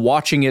you're just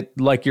watching it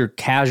like you're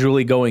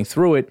casually going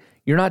through it,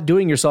 you're not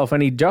doing yourself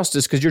any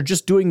justice because you're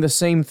just doing the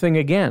same thing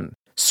again.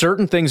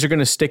 Certain things are going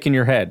to stick in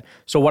your head.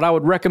 So what I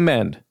would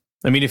recommend,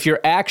 if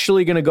you're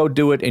actually going to go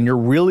do it and you're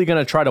really going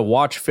to try to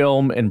watch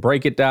film and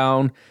break it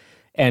down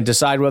and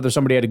decide whether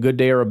somebody had a good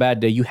day or a bad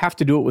day, you have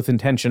to do it with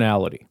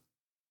intentionality.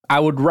 I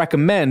would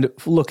recommend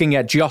looking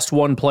at just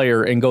one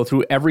player and go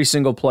through every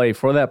single play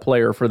for that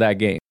player for that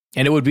game.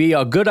 And it would be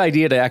a good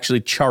idea to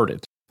actually chart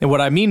it. And what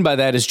I mean by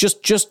that is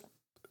just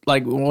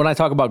like when I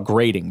talk about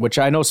grading, which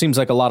I know seems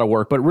like a lot of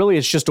work, but really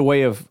it's just a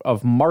way of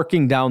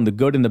marking down the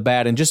good and the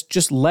bad and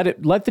just let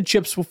the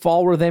chips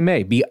fall where they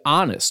may. Be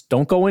honest.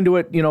 Don't go into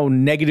it,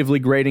 negatively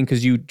grading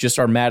because you just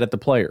are mad at the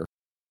player.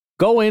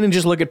 Go in and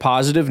just look at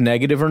positive,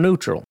 negative, or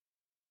neutral.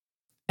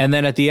 And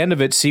then at the end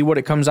of it, see what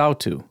it comes out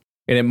to.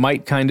 And it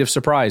might kind of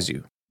surprise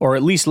you. Or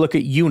at least look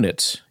at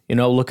units.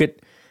 Look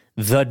at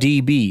the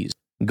DBs.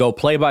 Go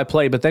play by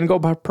play, but then go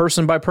by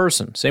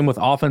person. Same with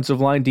offensive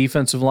line,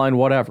 defensive line,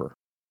 whatever.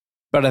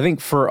 But I think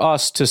for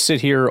us to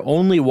sit here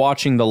only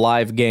watching the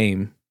live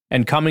game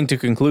and coming to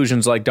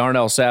conclusions like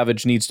Darnell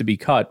Savage needs to be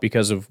cut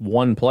because of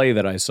one play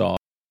that I saw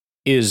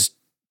is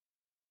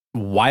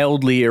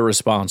wildly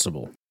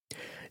irresponsible.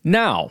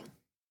 Now,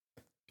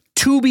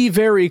 to be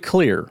very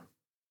clear,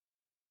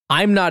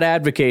 I'm not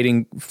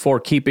advocating for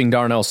keeping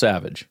Darnell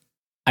Savage.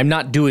 I'm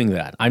not doing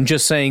that. I'm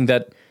just saying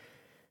that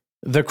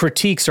the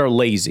critiques are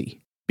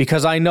lazy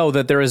because I know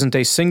that there isn't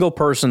a single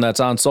person that's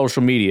on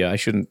social media. I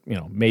shouldn't,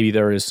 maybe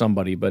there is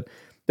somebody, but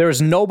there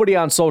is nobody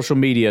on social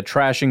media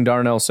trashing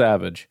Darnell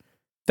Savage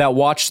that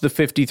watched the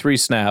 53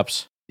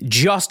 snaps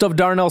just of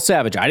Darnell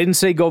Savage. I didn't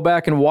say go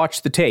back and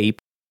watch the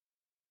tape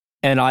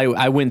and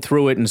I went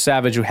through it and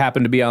Savage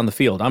happened to be on the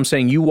field. I'm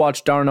saying you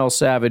watch Darnell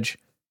Savage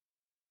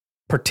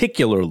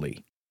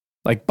particularly.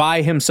 Like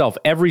by himself,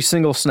 every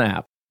single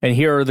snap. And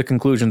here are the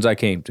conclusions I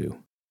came to.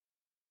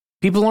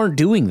 People aren't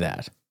doing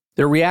that.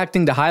 They're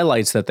reacting to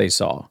highlights that they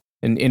saw.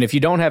 And if you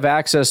don't have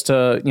access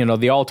to,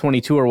 the all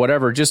 22 or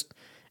whatever, just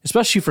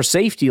especially for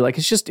safety, like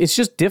it's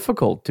just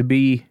difficult to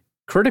be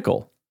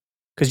critical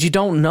because you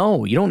don't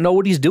know. You don't know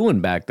what he's doing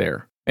back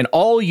there. And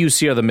all you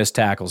see are the missed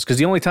tackles because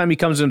the only time he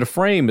comes into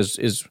frame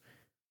is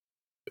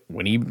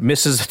when he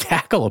misses a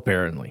tackle,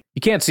 apparently.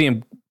 You can't see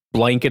him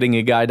blanketing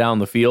a guy down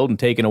the field and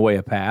taking away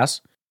a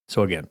pass.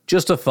 So again,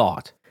 just a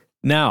thought.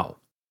 Now,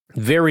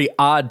 very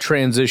odd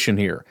transition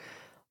here.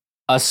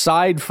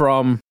 Aside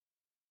from,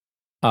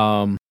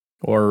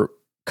 or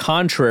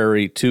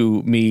contrary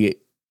to me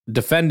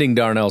defending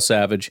Darnell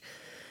Savage,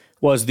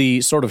 was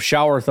the sort of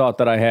shower thought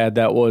that I had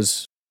that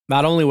was,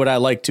 not only would I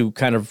like to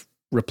kind of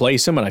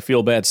replace him, and I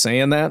feel bad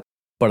saying that,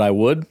 but I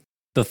would.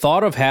 The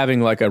thought of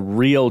having like a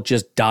real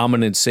just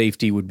dominant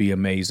safety would be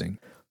amazing.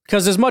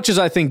 Because as much as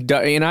I think,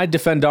 and I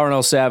defend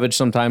Darnell Savage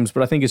sometimes,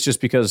 but I think it's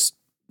just because,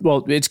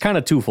 well, it's kind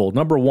of twofold.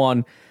 Number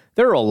one,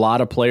 there are a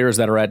lot of players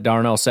that are at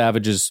Darnell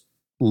Savage's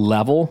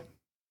level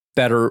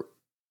that are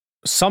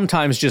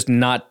sometimes just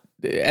not,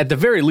 at the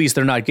very least,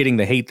 they're not getting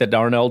the hate that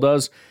Darnell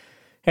does.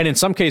 And in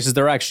some cases,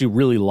 they're actually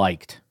really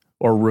liked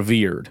or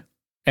revered.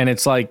 And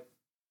it's like,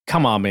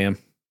 come on, man,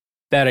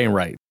 that ain't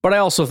right. But I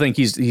also think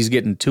he's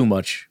getting too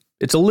much.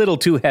 It's a little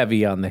too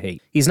heavy on the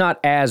hate. He's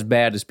not as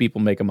bad as people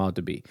make him out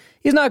to be.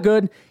 He's not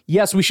good.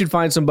 Yes, we should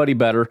find somebody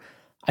better.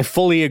 I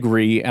fully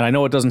agree, and I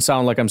know it doesn't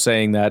sound like I'm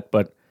saying that,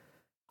 but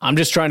I'm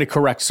just trying to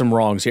correct some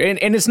wrongs here.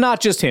 And it's not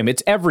just him,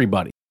 it's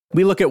everybody.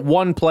 We look at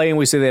one play and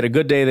we say they had a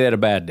good day, they had a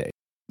bad day.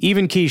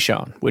 Even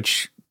Keyshawn,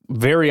 which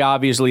very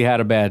obviously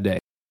had a bad day.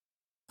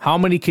 How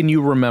many can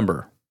you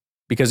remember?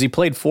 Because he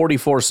played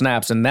 44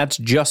 snaps, and that's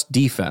just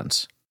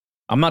defense.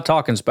 I'm not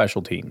talking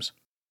special teams.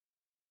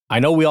 I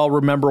know we all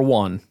remember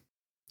one.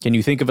 Can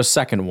you think of a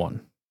second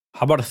one?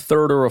 How about a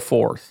third or a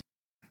fourth?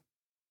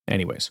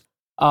 Anyways.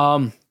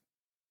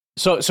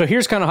 So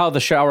here's kind of how the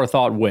shower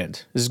thought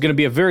went. This is going to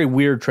be a very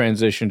weird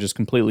transition, just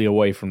completely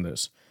away from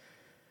this.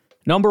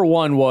 Number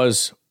one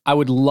was, I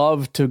would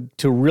love to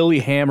really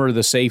hammer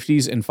the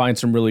safeties and find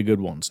some really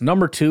good ones.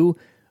 Number two,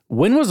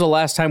 when was the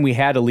last time we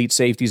had elite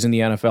safeties in the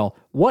NFL?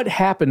 What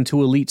happened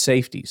to elite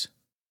safeties?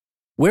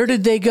 Where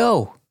did they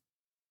go?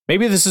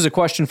 Maybe this is a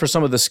question for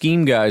some of the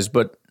scheme guys,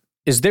 but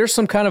is there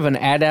some kind of an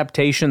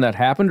adaptation that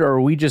happened, or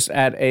are we just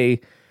at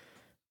a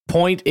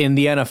point in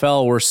the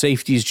NFL where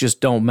safeties just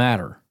don't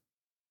matter?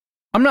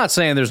 I'm not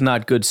saying there's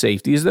not good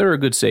safeties. There are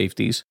good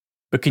safeties.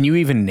 But can you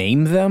even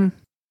name them?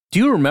 Do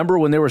you remember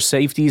when there were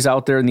safeties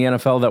out there in the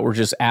NFL that were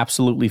just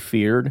absolutely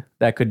feared,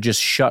 that could just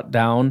shut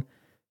down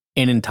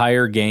an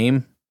entire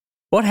game?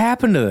 What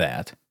happened to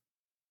that?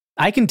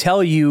 I can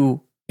tell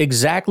you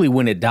exactly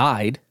when it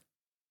died.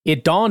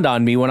 It dawned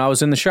on me when I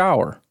was in the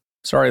shower.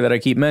 Sorry that I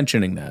keep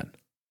mentioning that.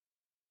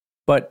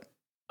 But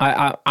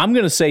I'm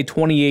going to say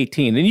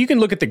 2018. And you can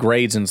look at the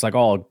grades and it's like,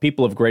 oh,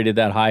 people have graded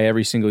that high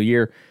every single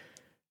year.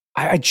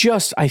 I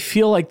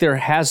feel like there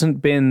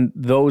hasn't been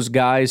those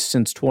guys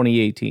since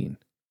 2018.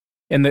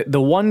 And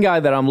the one guy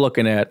that I'm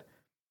looking at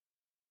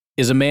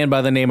is a man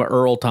by the name of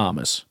Earl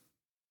Thomas.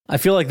 I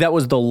feel like that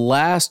was the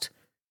last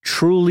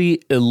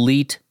truly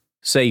elite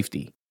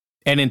safety.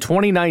 And in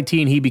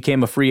 2019, he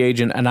became a free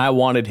agent, and I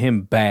wanted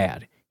him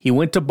bad. He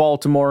went to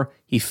Baltimore,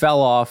 he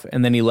fell off,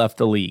 and then he left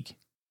the league.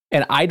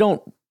 And I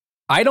don't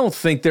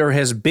think there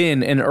has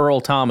been an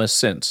Earl Thomas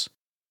since.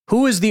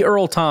 Who is the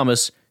Earl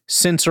Thomas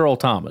since Earl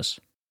Thomas?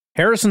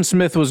 Harrison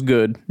Smith was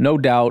good, no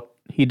doubt.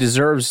 He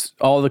deserves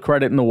all the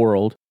credit in the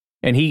world.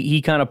 And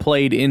he kind of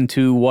played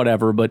into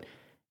whatever, but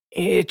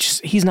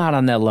he's not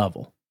on that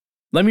level.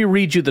 Let me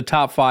read you the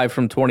top 5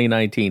 from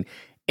 2019.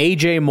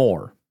 A.J.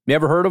 Moore. You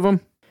ever heard of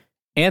him?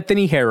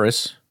 Anthony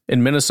Harris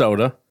in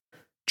Minnesota.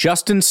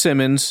 Justin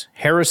Simmons,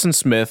 Harrison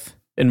Smith,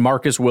 and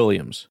Marcus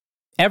Williams.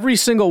 Every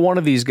single one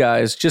of these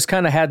guys just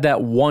kind of had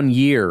that 1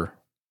 year.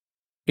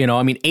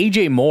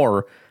 A.J.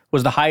 Moore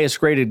was the highest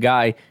graded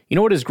guy. You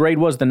know what his grade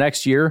was the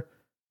next year?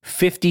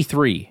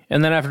 53.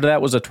 And then after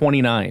that was a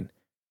 29.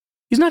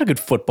 He's not a good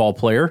football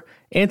player.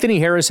 Anthony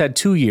Harris had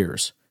 2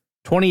 years,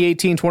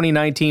 2018,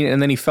 2019,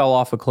 and then he fell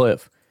off a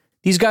cliff.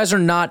 These guys are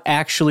not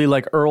actually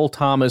like Earl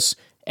Thomas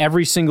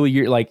every single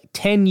year, like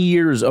 10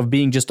 years of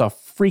being just a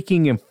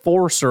freaking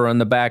enforcer on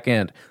the back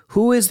end.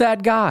 Who is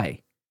that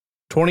guy?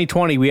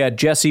 2020, we had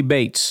Jesse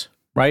Bates,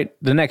 right?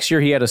 The next year,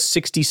 he had a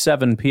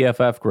 67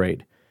 PFF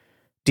grade.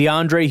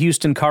 DeAndre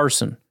Houston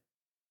Carson.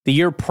 The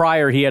year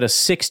prior, he had a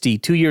 60.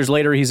 2 years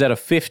later, he's at a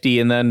 50.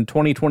 And then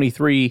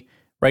 2023,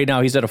 right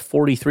now, he's at a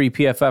 43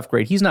 PFF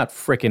grade. He's not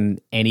frickin'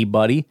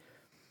 anybody.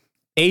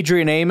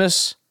 Adrian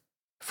Amos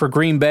for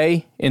Green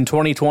Bay in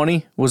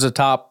 2020 was a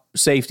top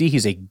safety.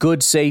 He's a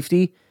good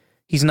safety.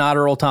 He's not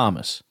Earl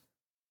Thomas.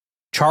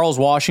 Charles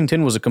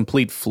Washington was a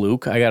complete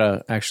fluke. I got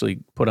to actually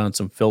put on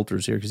some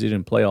filters here because he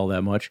didn't play all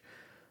that much.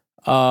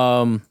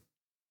 And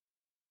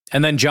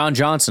then John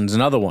Johnson's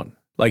another one.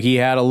 Like he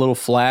had a little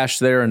flash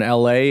there in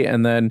L.A.,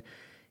 and then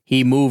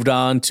he moved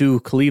on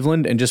to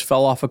Cleveland and just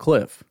fell off a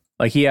cliff.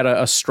 Like he had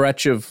a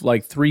stretch of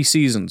like 3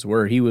 seasons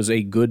where he was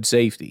a good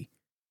safety.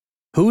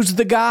 Who's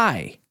the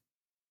guy?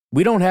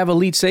 We don't have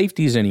elite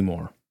safeties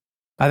anymore.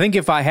 I think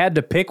if I had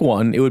to pick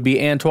one, it would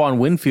be Antoine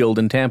Winfield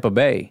in Tampa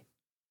Bay.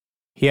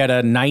 He had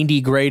a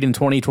 90 grade in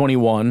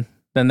 2021.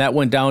 Then that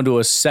went down to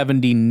a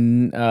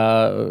 79,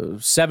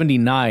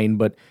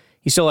 but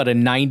he still had a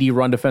 90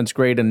 run defense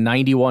grade, a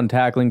 91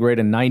 tackling grade,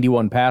 a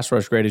 91 pass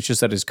rush grade. It's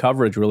just that his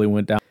coverage really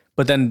went down.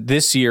 But then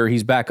this year,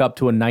 he's back up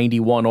to a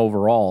 91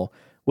 overall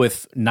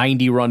with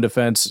 90 run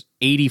defense,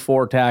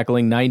 84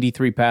 tackling,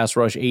 93 pass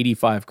rush,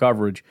 85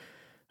 coverage.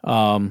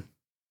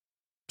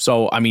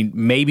 So, I mean,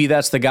 maybe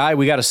that's the guy.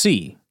 We got to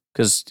see,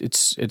 because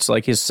it's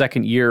like his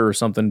second year or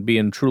something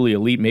being truly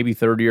elite, maybe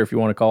third year if you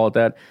want to call it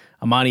that.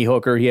 Amani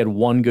Hooker, he had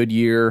 1 good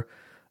year.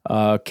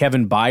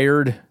 Kevin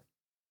Byard,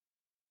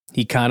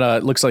 he kind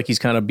of looks like he's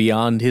kind of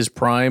beyond his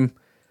prime.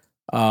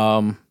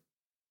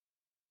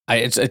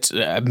 It's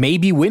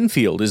maybe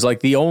Winfield is like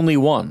the only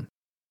one,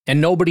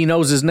 and nobody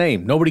knows his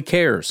name. Nobody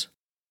cares.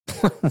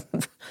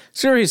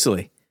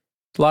 Seriously.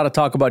 A lot of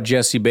talk about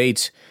Jesse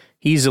Bates.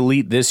 He's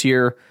elite this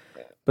year,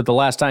 but the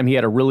last time he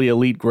had a really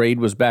elite grade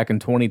was back in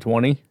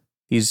 2020.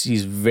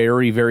 He's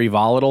very, very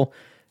volatile,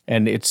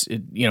 and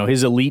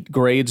his elite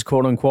grades,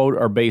 quote unquote,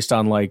 are based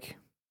on like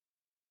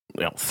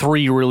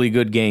 3 really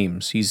good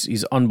games.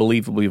 He's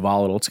unbelievably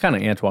volatile. It's kind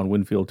of Antoine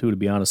Winfield too, to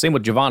be honest. Same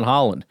with Javon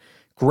Holland.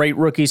 Great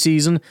rookie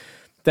season,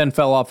 then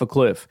fell off a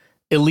cliff.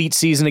 Elite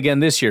season again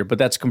this year, but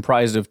that's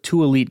comprised of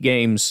 2 elite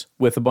games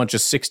with a bunch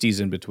of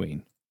 60s in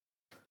between.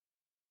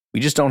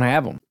 We just don't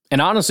have them.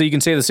 And honestly, you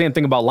can say the same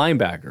thing about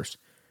linebackers.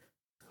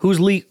 Who's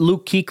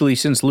Luke Kuechly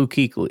since Luke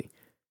Kuechly?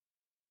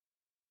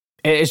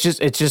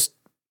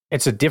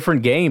 It's a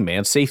different game,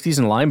 man. Safeties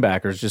and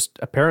linebackers, just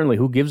apparently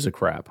who gives a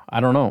crap? I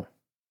don't know.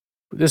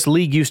 This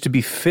league used to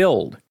be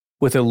filled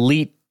with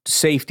elite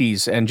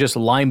safeties and just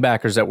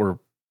linebackers that were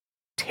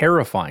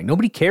terrifying.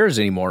 Nobody cares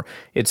anymore.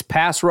 It's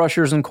pass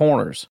rushers and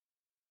corners.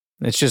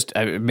 It's just,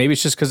 maybe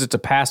it's just because it's a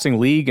passing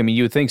league. I mean,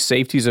 you would think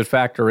safeties would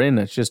factor in.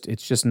 It's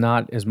just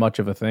not as much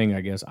of a thing,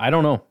 I guess. I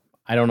don't know.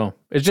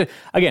 It's just,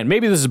 again,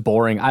 maybe this is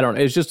boring. I don't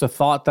know. It's just a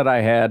thought that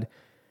I had.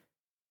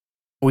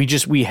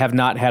 We have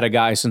not had a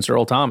guy since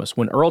Earl Thomas.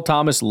 When Earl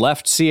Thomas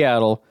left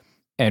Seattle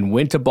and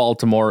went to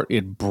Baltimore,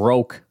 it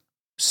broke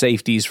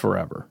safeties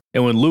forever.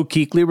 And when Luke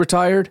Kuechly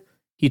retired,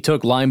 he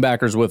took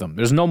linebackers with him.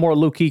 There's no more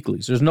Luke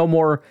Kuechlys. There's no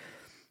more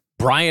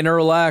Brian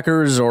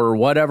Urlachers or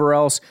whatever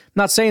else. I'm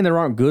not saying there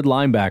aren't good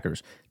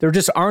linebackers. There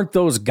just aren't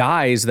those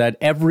guys that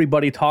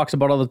everybody talks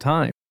about all the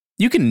time.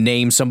 You can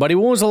name somebody.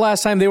 When was the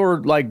last time they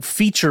were like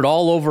featured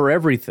all over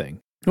everything?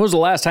 When was the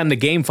last time the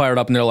game fired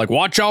up and they're like,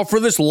 watch out for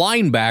this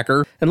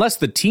linebacker? Unless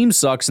the team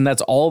sucks and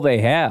that's all they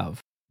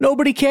have.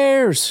 Nobody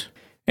cares.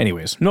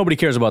 Anyways, nobody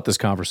cares about this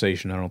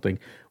conversation, I don't think.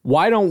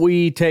 Why don't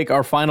we take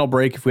our final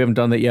break if we haven't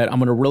done that yet? I'm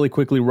going to really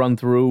quickly run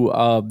through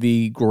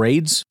the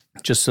grades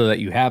just so that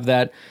you have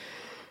that.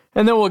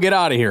 And then we'll get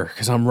out of here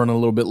because I'm running a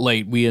little bit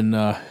late. Me and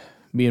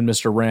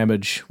Mr.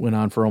 Ramage went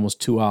on for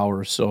almost 2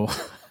 hours, so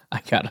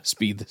I got to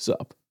speed this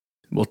up.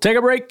 We'll take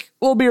a break.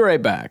 We'll be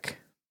right back.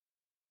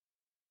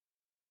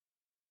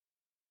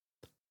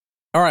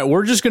 All right,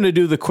 we're just going to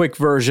do the quick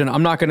version.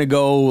 I'm not going to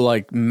go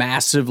like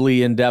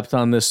massively in depth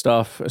on this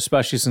stuff,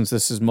 especially since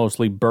this is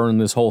mostly burn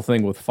this whole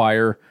thing with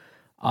fire,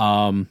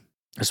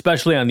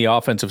 especially on the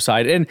offensive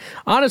side. And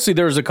honestly,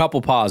 there's a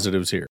couple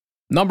positives here.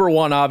 Number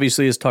one,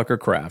 obviously, is Tucker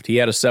Kraft. He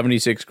had a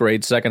 76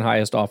 grade, second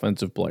highest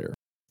offensive player.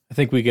 I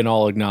think we can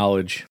all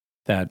acknowledge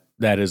that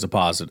that is a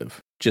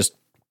positive. Just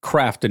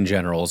Kraft in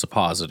general is a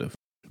positive.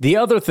 The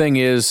other thing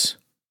is,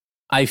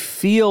 I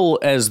feel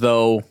as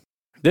though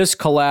this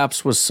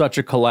collapse was such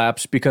a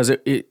collapse because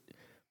it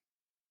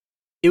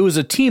was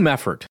a team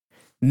effort.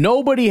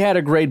 Nobody had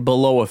a grade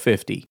below a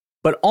 50,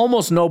 but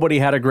almost nobody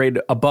had a grade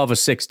above a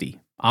 60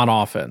 on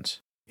offense.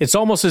 It's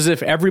almost as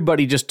if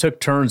everybody just took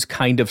turns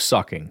kind of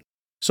sucking.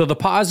 So the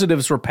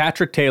positives were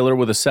Patrick Taylor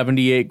with a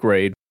 78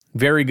 grade,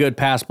 very good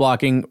pass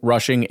blocking,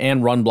 rushing,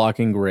 and run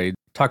blocking grade.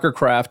 Tucker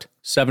Kraft,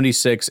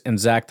 76, and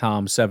Zach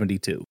Tom,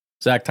 72.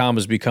 Zach Tom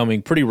is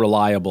becoming pretty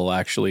reliable,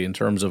 actually, in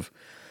terms of,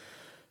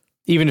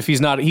 even if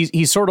he's not,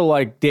 he's sort of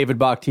like David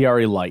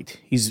Bakhtiari light.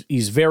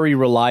 He's very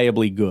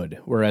reliably good,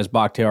 whereas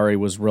Bakhtiari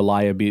was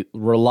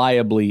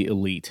reliably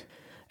elite.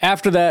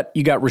 After that,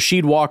 you got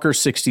Rasheed Walker,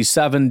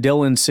 67,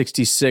 Dillon,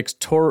 66,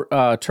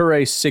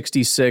 Toure,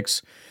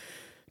 66,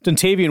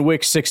 Dontavian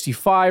Wicks,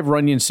 65,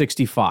 Runyon,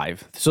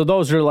 65. So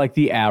those are like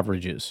the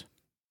averages.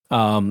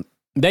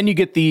 Then you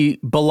get the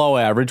below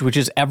average, which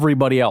is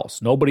everybody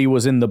else. Nobody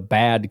was in the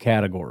bad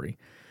category.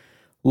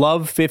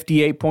 Love,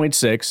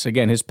 58.6.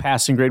 Again, his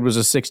passing grade was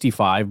a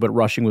 65, but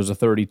rushing was a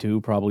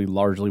 32, probably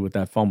largely with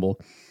that fumble.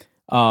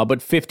 But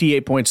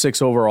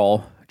 58.6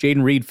 overall.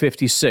 Jaden Reed,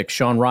 56.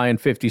 Sean Ryan,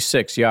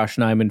 56. Yosh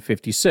Nijman,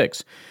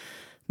 56.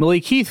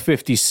 Malik Heath,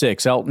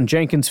 56. Elton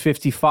Jenkins,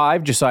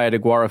 55. Josiah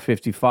DeGuara,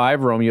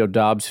 55. Romeo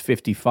Dobbs,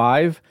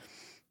 55.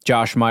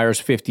 Josh Myers,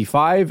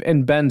 55.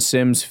 And Ben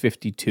Sims,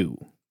 52.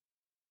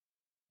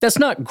 That's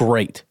not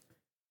great,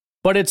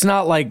 but it's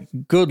not like,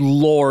 good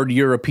Lord,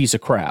 you're a piece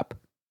of crap.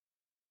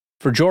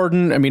 For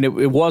Jordan, I mean,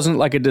 it wasn't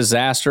like a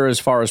disaster as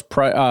far as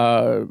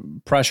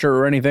pressure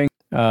or anything.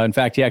 In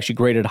fact, he actually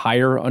graded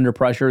higher under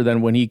pressure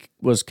than when he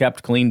was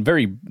kept clean,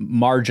 very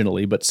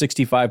marginally, but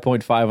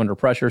 65.5 under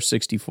pressure,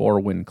 64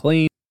 when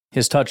clean.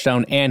 His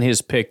touchdown and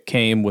his pick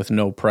came with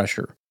no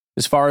pressure.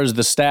 As far as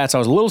the stats, I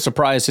was a little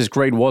surprised his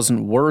grade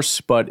wasn't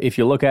worse, but if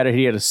you look at it,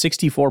 he had a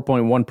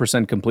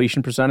 64.1%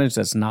 completion percentage.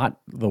 That's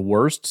not the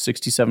worst,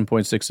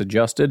 67.6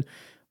 adjusted.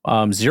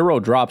 0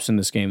 drops in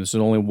this game. This is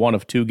only one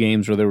of 2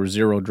 games where there were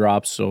 0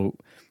 drops. So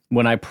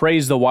when I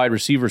praise the wide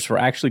receivers for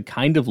actually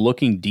kind of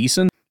looking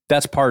decent,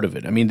 that's part of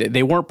it. I mean,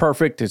 they weren't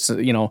perfect. It's,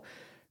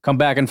 come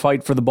back and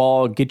fight for the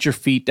ball, get your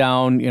feet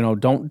down,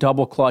 don't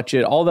double clutch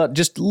it, all that,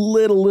 just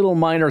little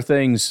minor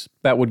things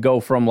that would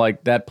go from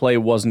like that play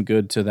wasn't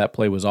good to that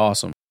play was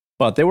awesome.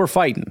 But they were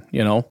fighting,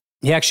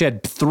 He actually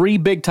had 3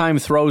 big-time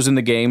throws in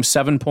the game,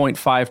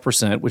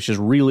 7.5%, which is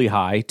really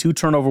high, 2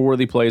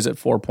 turnover-worthy plays at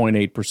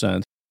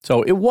 4.8%.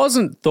 So it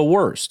wasn't the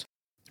worst.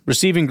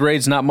 Receiving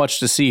grades, not much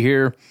to see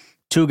here.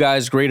 2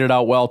 guys graded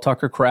out well,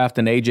 Tucker Kraft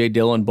and A.J.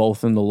 Dillon,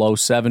 both in the low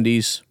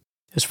 70s.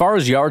 As far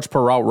as yards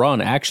per route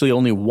run, actually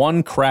only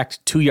one cracked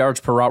 2 yards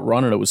per route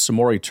run, and it was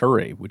Samori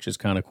Toure, which is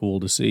kind of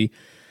cool to see.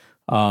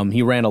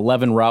 He ran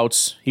 11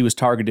 routes. He was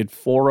targeted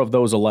 4 of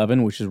those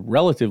 11, which is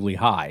relatively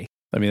high.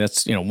 I mean,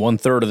 that's,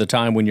 1/3 of the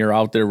time when you're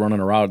out there running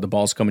a route, the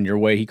ball's coming your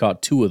way. He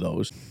caught 2 of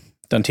those.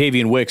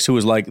 Dontavian Wicks, who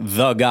was like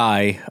the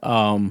guy,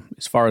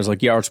 as far as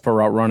like yards per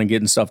route run and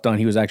getting stuff done,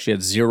 he was actually at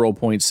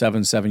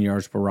 0.77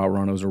 yards per route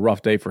run. It was a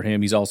rough day for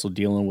him. He's also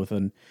dealing with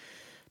an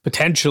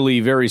potentially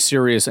very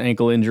serious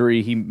ankle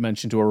injury. He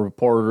mentioned to a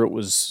reporter it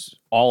was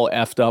all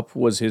effed up,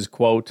 was his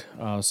quote.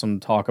 Some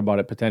talk about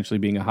it potentially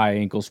being a high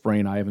ankle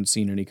sprain. I haven't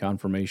seen any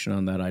confirmation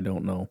on that. I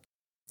don't know.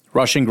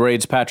 Rushing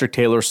grades, Patrick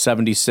Taylor,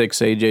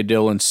 76, A.J.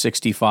 Dillon,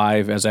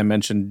 65. As I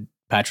mentioned,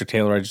 Patrick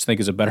Taylor, I just think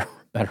is a better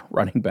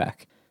running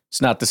back.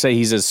 It's not to say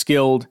he's as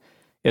skilled,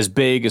 as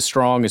big, as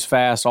strong, as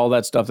fast, all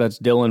that stuff. That's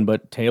Dillon,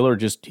 but Taylor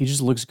he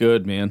just looks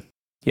good, man.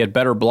 He had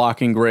better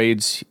blocking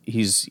grades.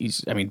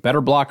 He's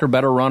better blocker,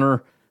 better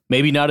runner.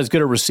 Maybe not as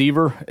good a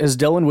receiver as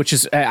Dillon, which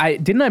is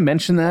didn't I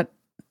mention that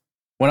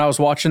when I was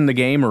watching the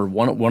game or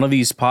one of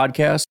these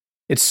podcasts?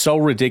 It's so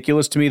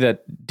ridiculous to me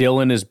that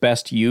Dillon is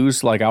best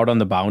used like out on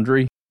the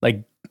boundary,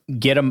 like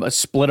get him,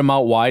 split him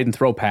out wide and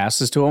throw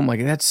passes to him.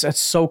 Like that's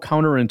so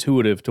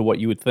counterintuitive to what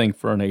you would think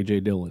for an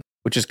A.J. Dillon,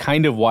 which is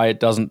kind of why it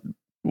doesn't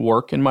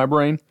work in my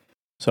brain.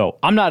 So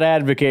I'm not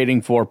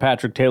advocating for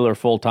Patrick Taylor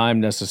full time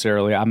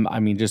necessarily.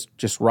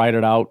 Just write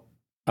it out.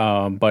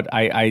 But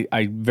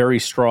I very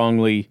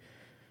strongly.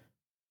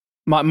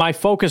 My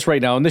focus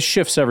right now, and this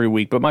shifts every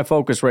week, but my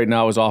focus right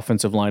now is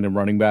offensive line and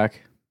running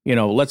back.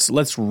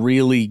 Let's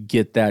really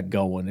get that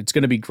going. It's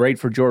going to be great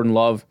for Jordan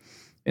Love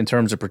in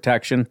terms of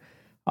protection,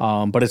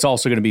 but it's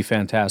also going to be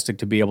fantastic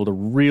to be able to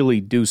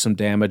really do some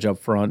damage up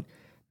front,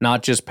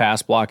 not just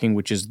pass blocking,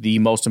 which is the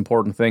most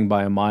important thing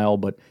by a mile,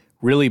 but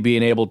really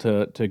being able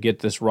to get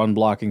this run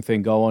blocking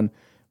thing going,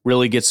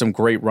 really get some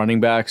great running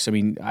backs. I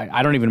mean,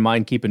 I don't even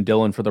mind keeping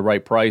Dillon for the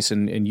right price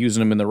and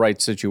using him in the right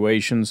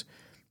situations.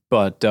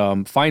 But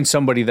find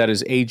somebody that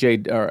is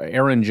AJ or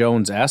Aaron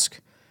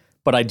Jones-esque,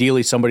 but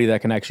ideally somebody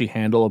that can actually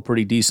handle a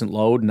pretty decent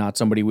load, not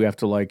somebody we have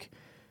to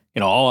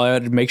I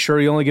had to make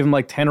sure you only give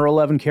him 10 or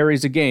 11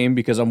 carries a game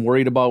because I'm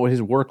worried about his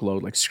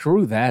workload.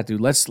 Screw that,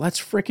 dude. Let's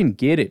freaking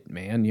get it,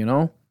 man,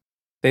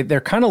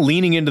 They're kind of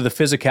leaning into the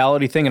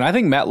physicality thing, and I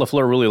think Matt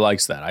LaFleur really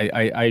likes that.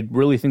 I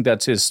really think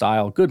that's his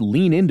style. Good,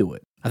 lean into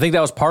it. I think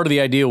that was part of the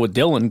idea with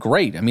Dillon.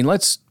 Great. I mean,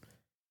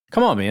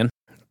 come on, man.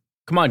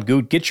 Come on,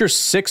 Good. Get your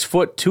 6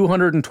 foot,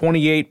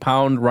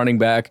 228-pound running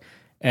back,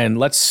 and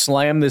let's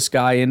slam this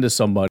guy into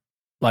somebody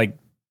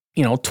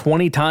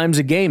 20 times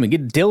a game and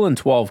get Dillon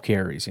 12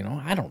 carries.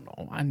 I don't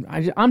know.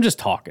 I'm just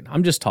talking.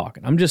 I'm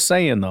just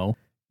saying, though,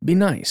 be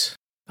nice.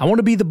 I want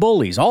to be the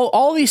bullies.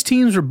 All these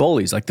teams are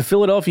bullies. Like the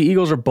Philadelphia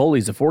Eagles are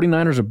bullies. The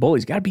 49ers are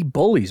bullies. Got to be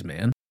bullies,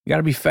 man. You got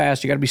to be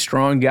fast. You got to be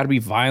strong. You got to be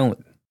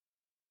violent.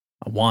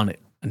 I want it.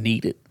 I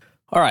need it.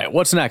 All right,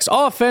 what's next?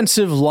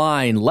 Offensive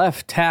line,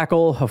 left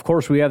tackle. Of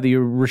course, we have the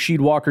Rasheed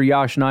Walker,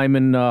 Yosh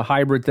Nijman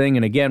hybrid thing.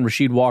 And again,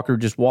 Rasheed Walker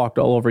just walked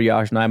all over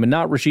Yosh Nijman.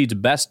 Not Rasheed's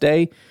best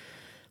day,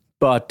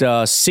 but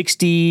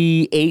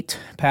 68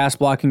 pass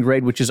blocking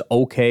grade, which is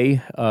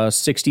okay.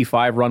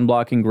 65 run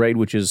blocking grade,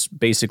 which is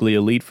basically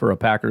elite for a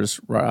Packers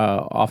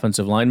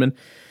offensive lineman.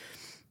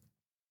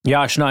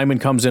 Yosh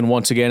Nijman comes in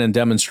once again and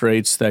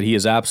demonstrates that he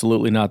is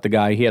absolutely not the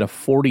guy. He had a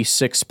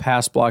 46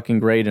 pass blocking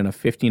grade and a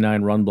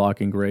 59 run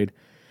blocking grade.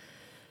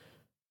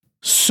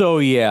 So,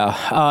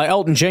 yeah,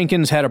 Elton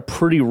Jenkins had a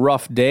pretty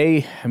rough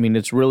day. I mean,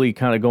 it's really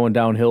kind of going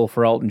downhill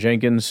for Elton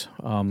Jenkins.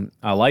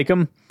 I like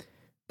him,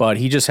 but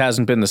he just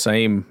hasn't been the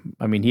same.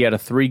 I mean, he had a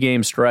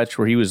 3-game stretch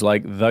where he was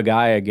like the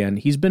guy again.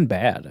 He's been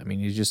bad. I mean,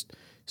 he's just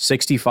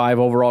 65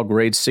 overall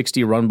grade,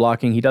 60 run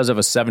blocking. He does have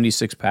a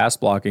 76 pass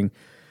blocking,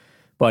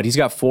 but he's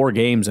got 4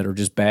 games that are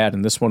just bad,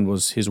 and this one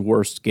was his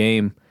worst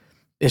game.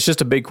 It's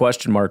just a big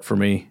question mark for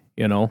me,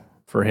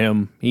 for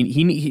him.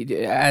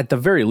 He at the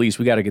very least,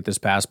 we got to get this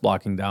pass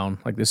blocking down.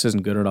 This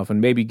isn't good enough, and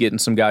maybe getting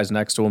some guys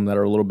next to him that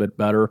are a little bit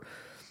better,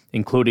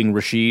 including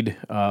Rasheed,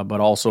 but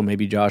also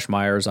maybe Josh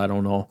Myers. I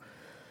don't know.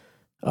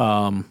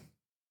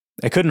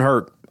 It couldn't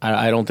hurt.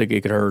 I don't think it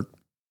could hurt.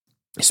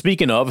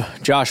 Speaking of,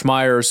 Josh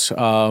Myers,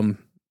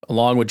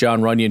 along with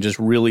John Runyon, just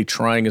really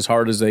trying as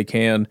hard as they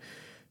can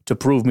to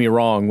prove me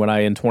wrong when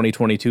I, in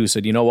 2022,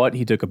 said, you know what?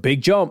 He took a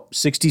big jump,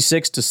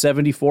 66 to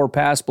 74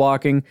 pass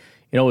blocking.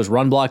 His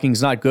run blocking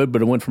is not good,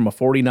 but it went from a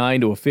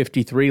 49 to a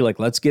 53.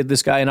 Let's give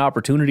this guy an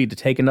opportunity to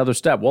take another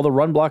step. Well, the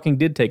run blocking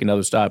did take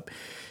another step.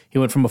 He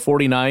went from a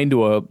 49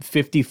 to a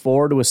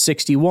 54 to a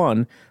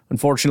 61.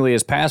 Unfortunately,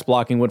 his pass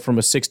blocking went from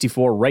a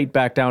 64 right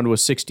back down to a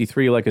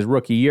 63 like his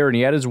rookie year, and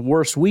he had his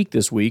worst week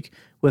this week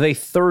with a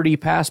 30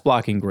 pass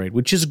blocking grade,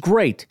 which is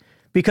great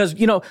because,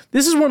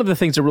 this is one of the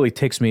things that really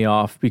ticks me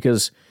off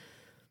because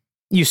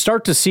you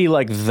start to see,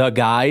 the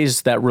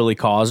guys that really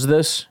caused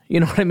this.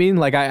 You know what I mean?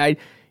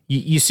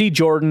 You see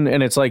Jordan,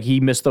 and it's he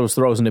missed those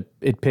throws, and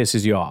it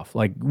pisses you off.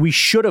 We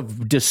should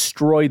have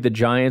destroyed the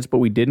Giants, but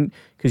we didn't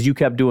because you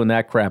kept doing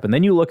that crap. And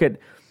then you look at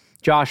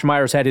Josh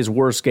Myers had his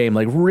worst game.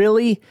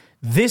 Really?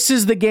 This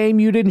is the game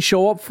you didn't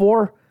show up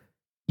for?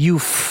 You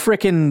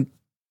frickin'...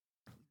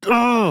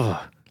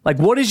 Ugh.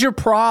 What is your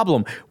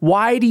problem?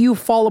 Why do you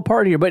fall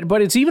apart here?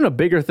 But it's even a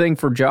bigger thing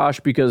for Josh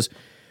because,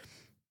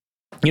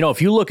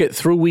 if you look at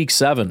through week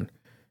 7,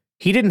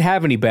 he didn't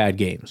have any bad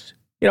games.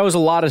 It was a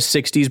lot of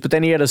 60s, but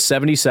then he had a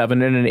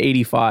 77 and an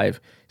 85.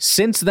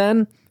 Since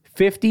then,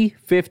 50,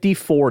 50,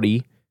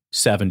 40,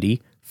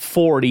 70,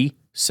 40,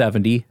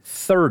 70,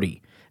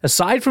 30.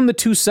 Aside from the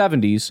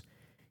 270s,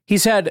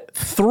 he's had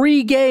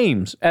 3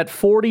 games at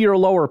 40 or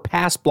lower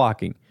pass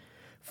blocking.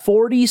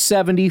 40,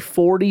 70,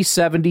 40,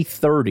 70,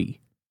 30.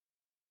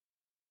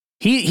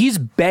 He's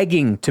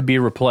begging to be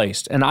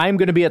replaced, and I'm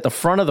going to be at the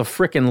front of the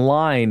frickin'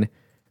 line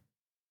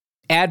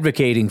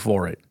advocating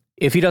for it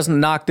if he doesn't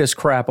knock this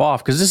crap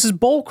off, because this is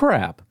bull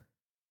crap.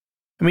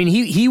 I mean,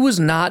 he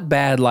was not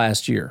bad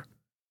last year.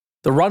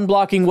 The run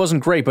blocking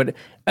wasn't great, but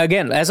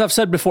again, as I've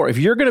said before, if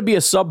you're going to be a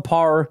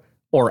subpar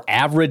or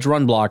average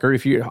run blocker,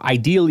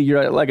 ideally you're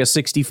at a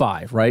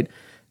 65, right?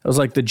 That was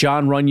the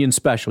John Runyon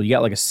special. You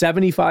got a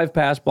 75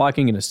 pass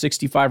blocking and a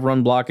 65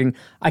 run blocking.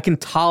 I can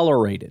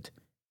tolerate it.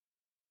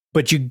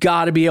 But you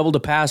got to be able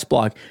to pass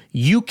block.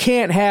 You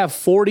can't have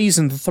 40s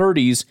and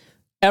 30s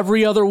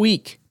every other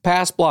week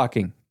pass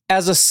blocking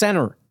as a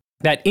center.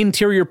 That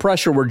interior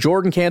pressure where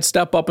Jordan can't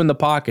step up in the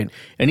pocket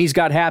and he's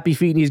got happy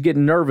feet and he's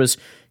getting nervous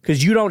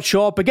because you don't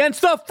show up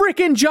against the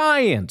freaking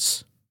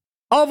Giants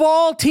of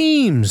all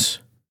teams.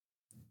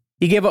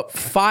 He gave up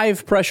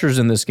 5 pressures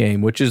in this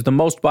game, which is the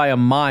most by a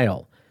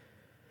mile.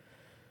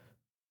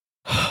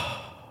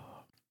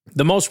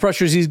 The most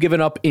pressures he's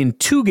given up in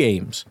 2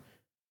 games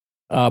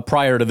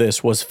prior to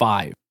this was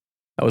 5.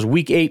 That was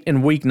week 8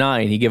 and week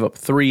 9. He gave up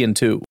 3 and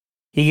 2.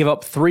 He gave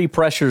up 3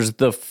 pressures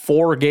the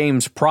 4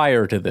 games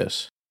prior to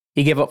this.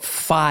 He gave up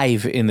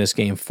 5 in this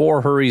game,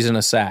 4 hurries and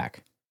a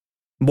sack.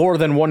 More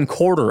than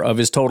 1/4 of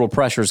his total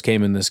pressures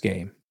came in this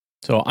game.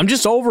 So I'm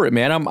just over it,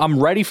 man. I'm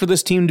ready for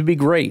this team to be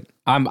great.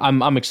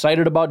 I'm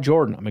excited about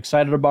Jordan. I'm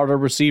excited about our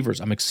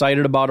receivers. I'm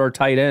excited about our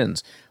tight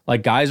ends.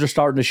 Guys are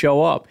starting to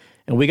show up.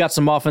 And we got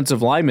some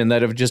offensive linemen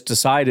that have just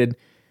decided,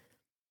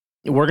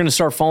 we're going to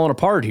start falling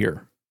apart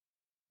here,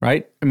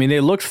 right? I mean, they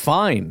looked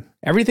fine.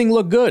 Everything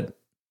looked good.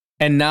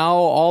 And now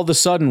all of a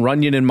sudden,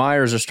 Runyon and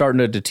Myers are starting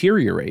to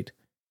deteriorate.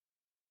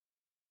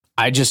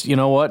 You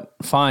know what?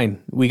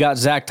 Fine. We got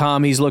Zach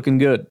Tom. He's looking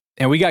good.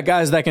 And we got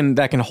guys that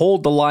can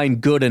hold the line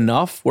good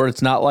enough where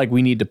it's not like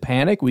we need to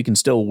panic. We can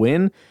still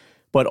win.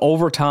 But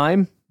over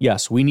time,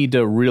 yes, we need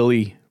to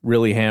really,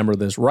 really hammer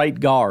this. Right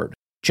guard,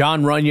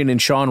 John Runyon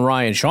and Sean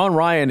Ryan. Sean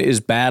Ryan is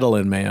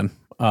battling, man.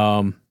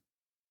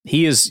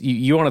 He is,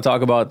 you want to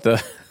talk about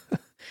the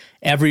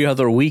every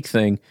other week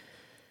thing.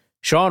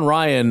 Sean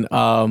Ryan,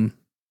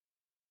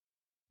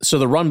 so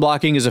the run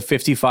blocking is a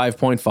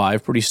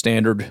 55.5, pretty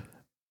standard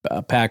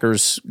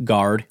Packers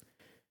guard.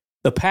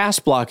 The pass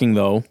blocking,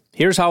 though,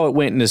 here's how it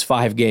went in his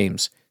 5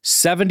 games.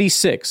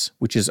 76,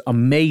 which is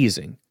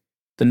amazing.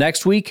 The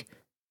next week,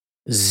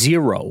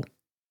 0.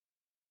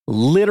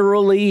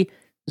 Literally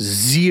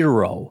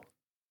 0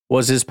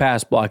 was his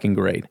pass blocking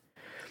grade.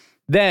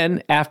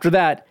 Then, after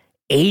that,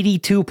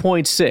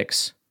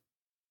 82.6,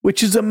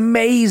 which is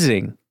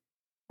amazing.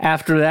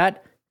 After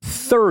that,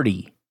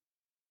 30.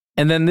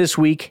 And then this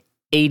week,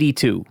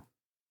 82.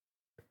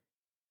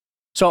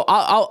 So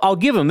I'll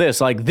give him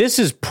this. Like, this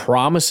is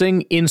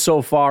promising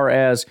insofar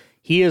as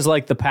he is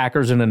like the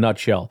Packers in a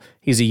nutshell.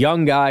 He's a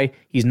young guy.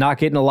 He's not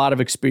getting a lot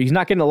of experience. He's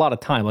not getting a lot of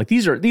time. Like,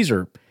 these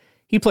are.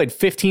 He played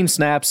 15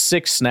 snaps,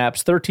 6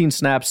 snaps, 13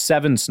 snaps,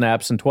 7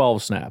 snaps, and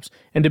 12 snaps.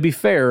 And to be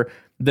fair,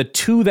 the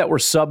 2 that were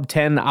sub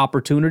 10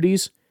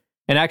 opportunities,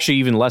 and actually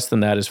even less than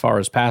that as far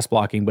as pass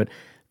blocking, but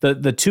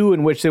the 2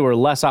 in which there were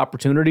less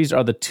opportunities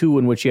are the 2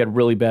 in which he had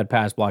really bad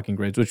pass blocking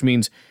grades, which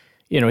means,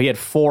 he had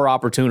 4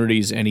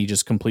 opportunities and he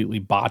just completely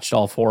botched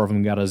all 4 of them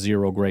and got a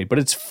 0 grade. But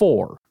it's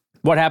 4.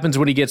 What happens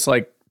when he gets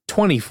like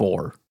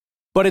 24?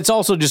 But it's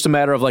also just a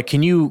matter of like,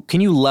 can you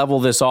level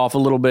this off a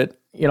little bit?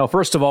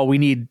 First of all, we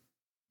need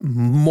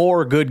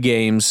more good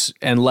games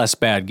and less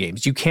bad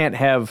games. You can't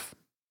have,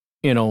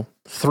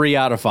 3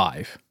 out of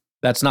 5.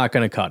 That's not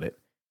going to cut it.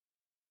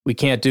 We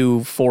can't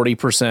do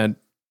 40%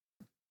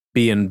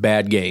 being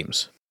bad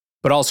games.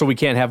 But also we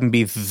can't have them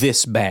be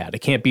this bad. It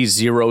can't be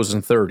 0s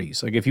and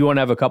 30s. Like if you want to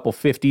have a couple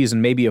 50s and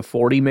maybe a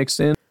 40 mixed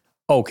in,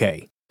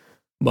 okay.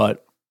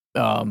 But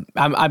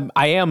I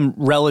am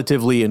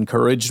relatively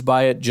encouraged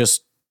by it.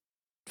 Just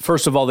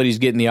first of all, that he's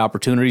getting the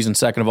opportunities, and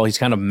second of all, he's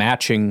kind of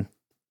matching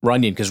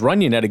Runyon, because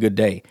Runyon had a good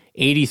day.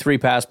 83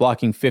 pass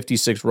blocking,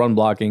 56 run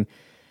blocking.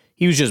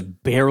 He was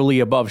just barely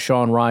above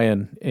Sean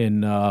Ryan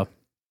in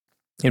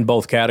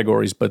both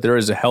categories, but there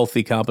is a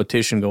healthy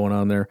competition going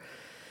on there.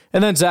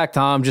 And then Zach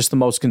Tom, just the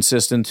most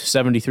consistent,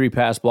 73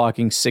 pass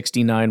blocking,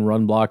 69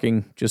 run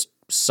blocking, just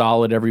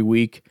solid every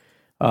week.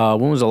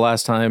 When was the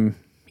last time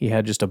he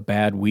had just a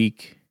bad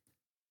week?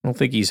 I don't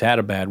think he's had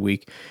a bad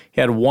week. He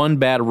had 1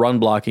 bad run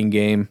blocking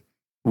game,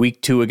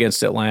 week 2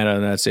 against Atlanta,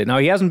 and that's it. Now,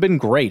 he hasn't been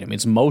great. I mean,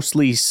 it's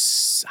mostly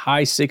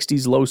high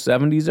 60s, low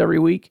 70s every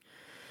week.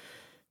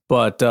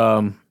 But,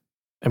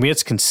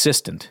 it's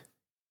consistent.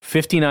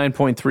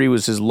 59.3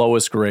 was his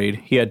lowest grade.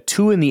 He had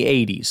 2 in the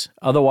 80s.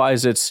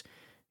 Otherwise, it's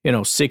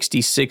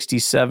 60, 60,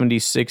 70,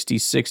 60,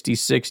 60,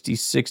 60,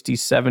 60,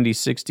 70,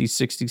 60,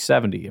 60,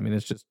 70. I mean,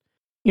 it's just,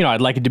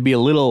 I'd like it to be a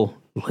little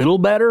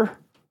better,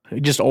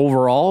 just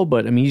overall,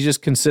 but he's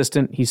just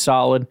consistent. He's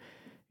solid.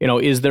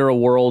 Is there a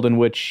world in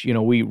which,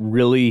 we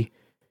really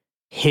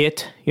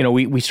hit,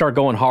 we start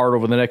going hard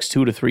over the next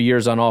 2 to 3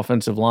 years on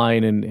offensive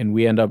line and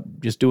we end up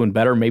just doing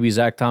better? Maybe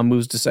Zach Tom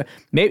moves to center.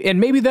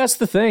 Maybe that's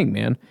the thing,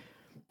 man.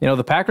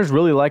 The Packers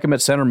really like him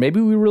at center. Maybe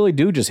we really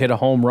do just hit a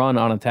home run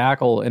on a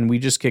tackle and we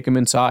just kick him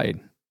inside.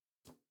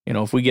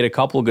 If we get a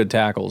couple good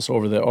tackles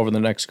over the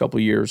next couple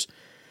of years,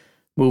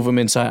 move him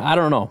inside. I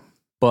don't know.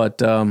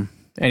 But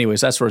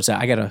anyways, that's where it's at.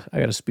 I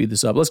gotta speed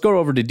this up. Let's go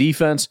over to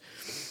defense.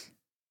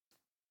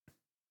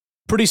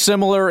 Pretty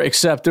similar,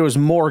 except there was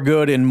more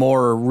good and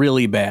more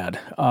really bad.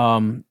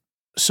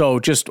 So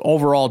just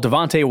overall,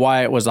 Devontae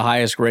Wyatt was the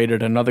highest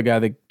graded. Another guy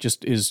that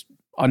just is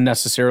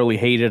unnecessarily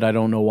hated. I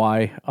don't know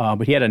why.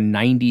 But he had a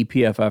 90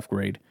 PFF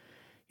grade.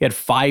 He had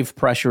 5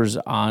 pressures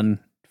on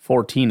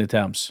 14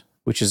 attempts,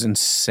 which is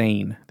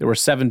insane. There were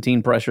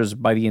 17 pressures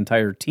by the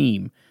entire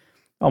team.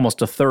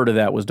 Almost a third of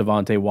that was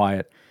Devontae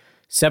Wyatt.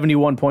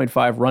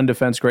 71.5 run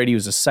defense grade. He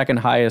was the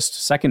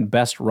second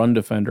best run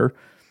defender.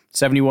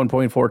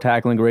 71.4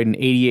 tackling grade and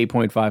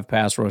 88.5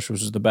 pass rush,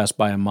 which was the best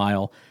by a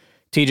mile.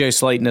 TJ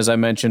Slayton, as I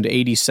mentioned,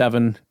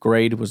 87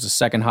 grade, was the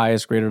second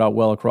highest, graded out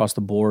well across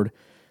the board.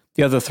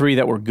 The other 3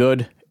 that were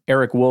good,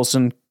 Eric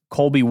Wilson,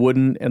 Colby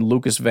Wooden, and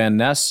Lucas Van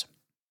Ness.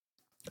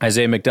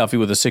 Isaiah McDuffie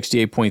with a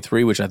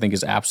 68.3, which I think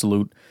is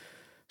absolute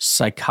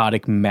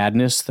psychotic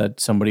madness that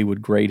somebody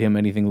would grade him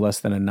anything less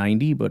than a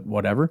 90, but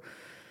whatever.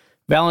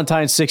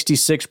 Valentine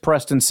 66,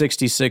 Preston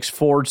 66,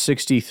 Ford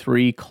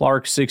 63,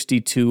 Clark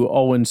 62,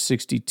 Owen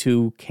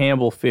 62,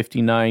 Campbell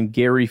 59,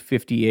 Gary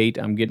 58.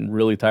 I'm getting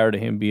really tired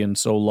of him being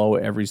so low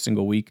every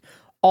single week,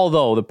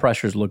 although the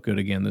pressures look good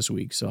again this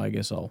week, so I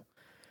guess I'll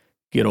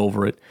get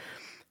over it.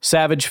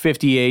 Savage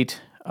 58,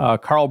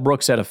 Carl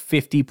Brooks at a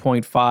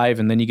 50.5,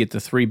 and then you get the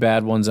 3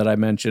 bad ones that I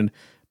mentioned.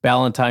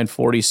 Ballantyne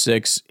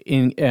 46,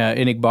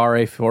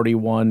 Inigbare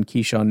 41,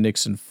 Keyshawn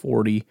Nixon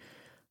 40.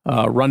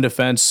 Run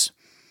defense,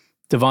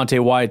 Devontae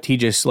Wyatt,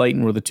 TJ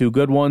Slayton were the two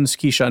good ones.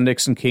 Keyshawn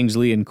Nixon,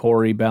 Kingsley, and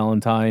Corey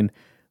Ballantyne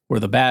were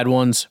the bad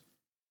ones.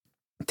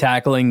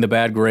 Tackling, the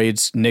bad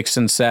grades,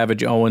 Nixon,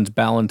 Savage, Owens,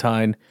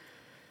 Ballantyne.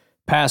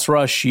 Pass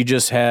rush, you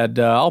just had,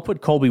 I'll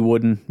put Colby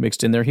Wooden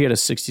mixed in there. He had a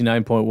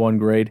 69.1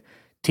 grade.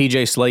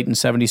 TJ Slayton,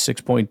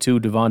 76.2.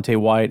 Devontae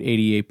Wyatt,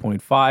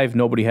 88.5.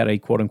 Nobody had a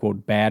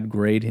quote-unquote bad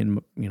grade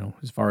in,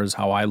 as far as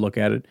how I look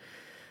at it.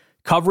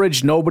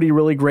 Coverage, nobody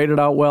really graded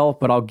out well,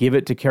 but I'll give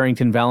it to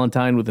Carrington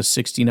Valentine with a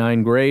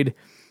 69 grade.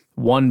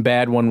 One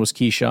bad one was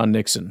Keyshawn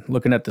Nixon.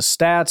 Looking at the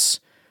stats,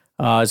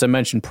 as I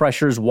mentioned,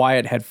 pressures,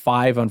 Wyatt had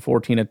 5 on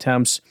 14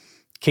 attempts.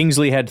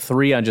 Kingsley had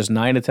 3 on just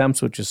 9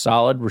 attempts, which is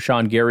solid.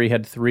 Rashawn Gary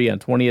had 3 on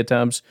 20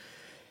 attempts.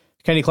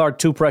 Kenny Clark,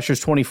 2 pressures,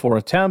 24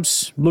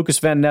 attempts. Lucas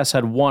Van Ness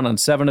had 1 on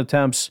 7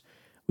 attempts,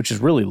 which is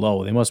really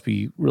low. They must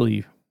be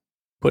really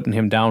putting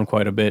him down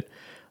quite a bit.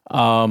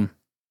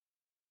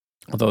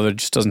 Although there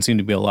just doesn't seem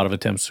to be a lot of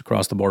attempts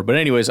across the board. But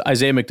anyways,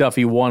 Isaiah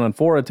McDuffie, 1 on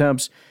 4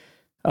 attempts.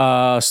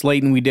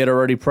 Slayton, we did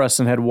already.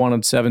 Preston had 1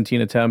 on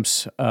 17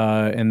 attempts.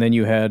 And then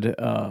you had,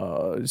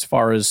 as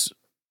far as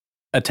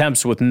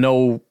attempts with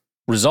no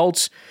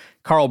results,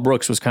 Carl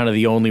Brooks was kind of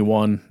the only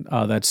one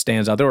that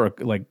stands out. There were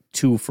like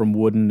 2 from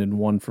Wooden and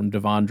 1 from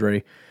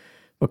Devondre.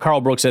 But Carl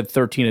Brooks had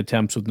 13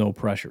 attempts with no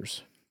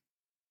pressures.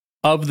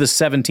 Of the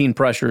 17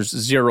 pressures,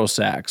 0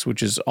 sacks,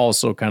 which is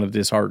also kind of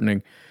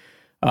disheartening.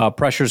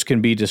 Pressures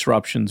can be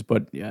disruptions,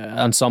 but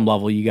on some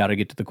level, you got to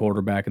get to the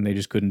quarterback, and they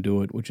just couldn't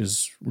do it, which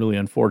is really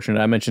unfortunate.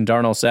 I mentioned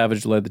Darnell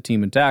Savage led the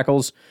team in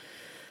tackles,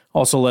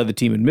 also led the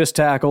team in missed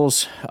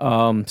tackles.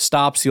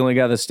 Stops, the only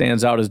guy that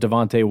stands out is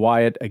Devontae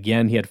Wyatt.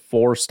 Again, he had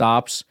 4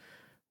 stops,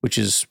 which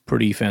is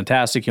pretty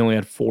fantastic. He only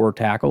had 4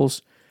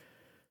 tackles.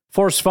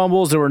 Forced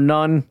fumbles, there were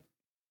none.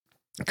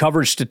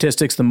 Coverage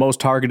statistics, the most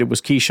targeted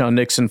was Keyshawn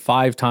Nixon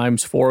 5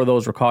 times. 4 of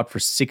those were caught for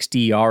 60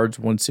 yards,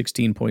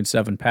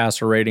 116.7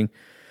 passer rating.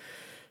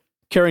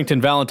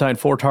 Carrington Valentine,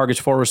 4 targets,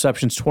 4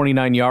 receptions,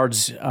 29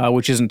 yards,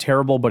 which isn't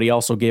terrible, but he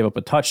also gave up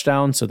a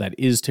touchdown, so that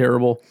is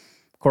terrible.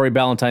 Corey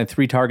Ballantyne,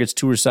 3 targets,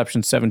 2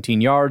 receptions,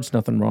 17 yards,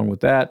 nothing wrong with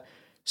that.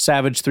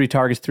 Savage, 3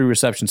 targets, 3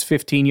 receptions,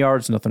 15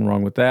 yards, nothing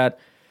wrong with that.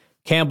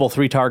 Campbell,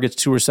 3 targets,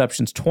 2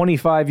 receptions,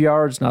 25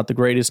 yards, not the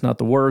greatest, not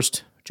the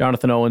worst.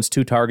 Jonathan Owens,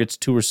 2 targets,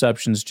 2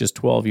 receptions, just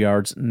 12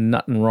 yards,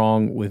 nothing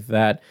wrong with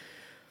that.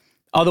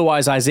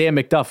 Otherwise, Isaiah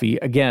McDuffie,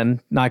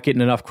 again, not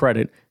getting enough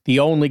credit. The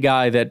only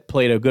guy that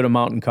played a good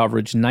amount in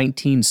coverage,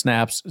 19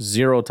 snaps,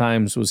 0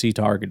 times was he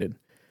targeted.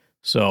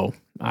 So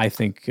I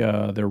think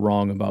they're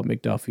wrong about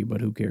McDuffie,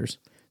 but who cares?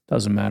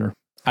 Doesn't matter.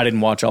 I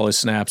didn't watch all his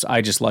snaps. I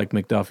just like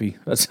McDuffie.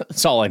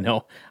 That's all I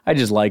know. I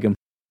just like him.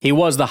 He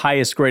was the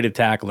highest graded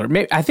tackler.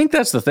 I think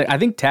that's the thing. I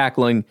think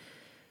tackling,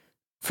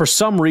 for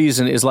some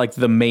reason, is like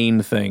the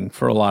main thing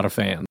for a lot of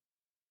fans.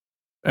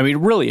 I mean,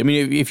 really,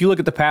 if you look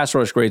at the pass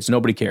rush grades,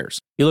 nobody cares.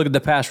 You look at the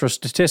pass rush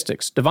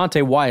statistics,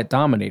 Devontae Wyatt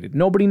dominated.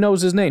 Nobody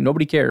knows his name.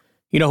 Nobody cares.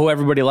 You know who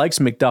everybody likes?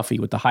 McDuffie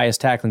with the highest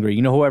tackling grade.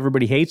 You know who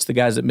everybody hates? The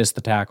guys that miss the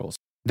tackles.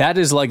 That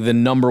is like the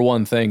number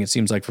one thing, it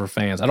seems like, for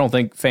fans. I don't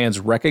think fans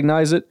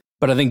recognize it,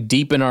 but I think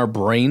deep in our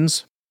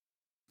brains,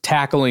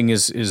 tackling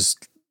is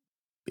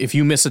if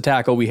you miss a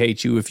tackle, we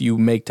hate you. If you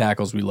make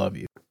tackles, we love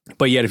you.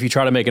 But yet, if you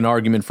try to make an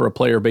argument for a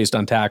player based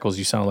on tackles,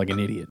 you sound like an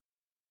idiot.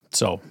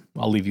 So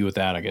I'll leave you with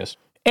that, I guess.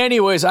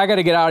 Anyways, I got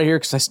to get out of here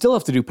because I still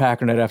have to do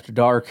Packernet After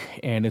Dark,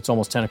 and it's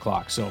almost 10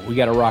 o'clock. So we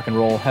got to rock and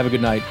roll. Have a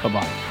good night.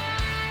 Bye-bye.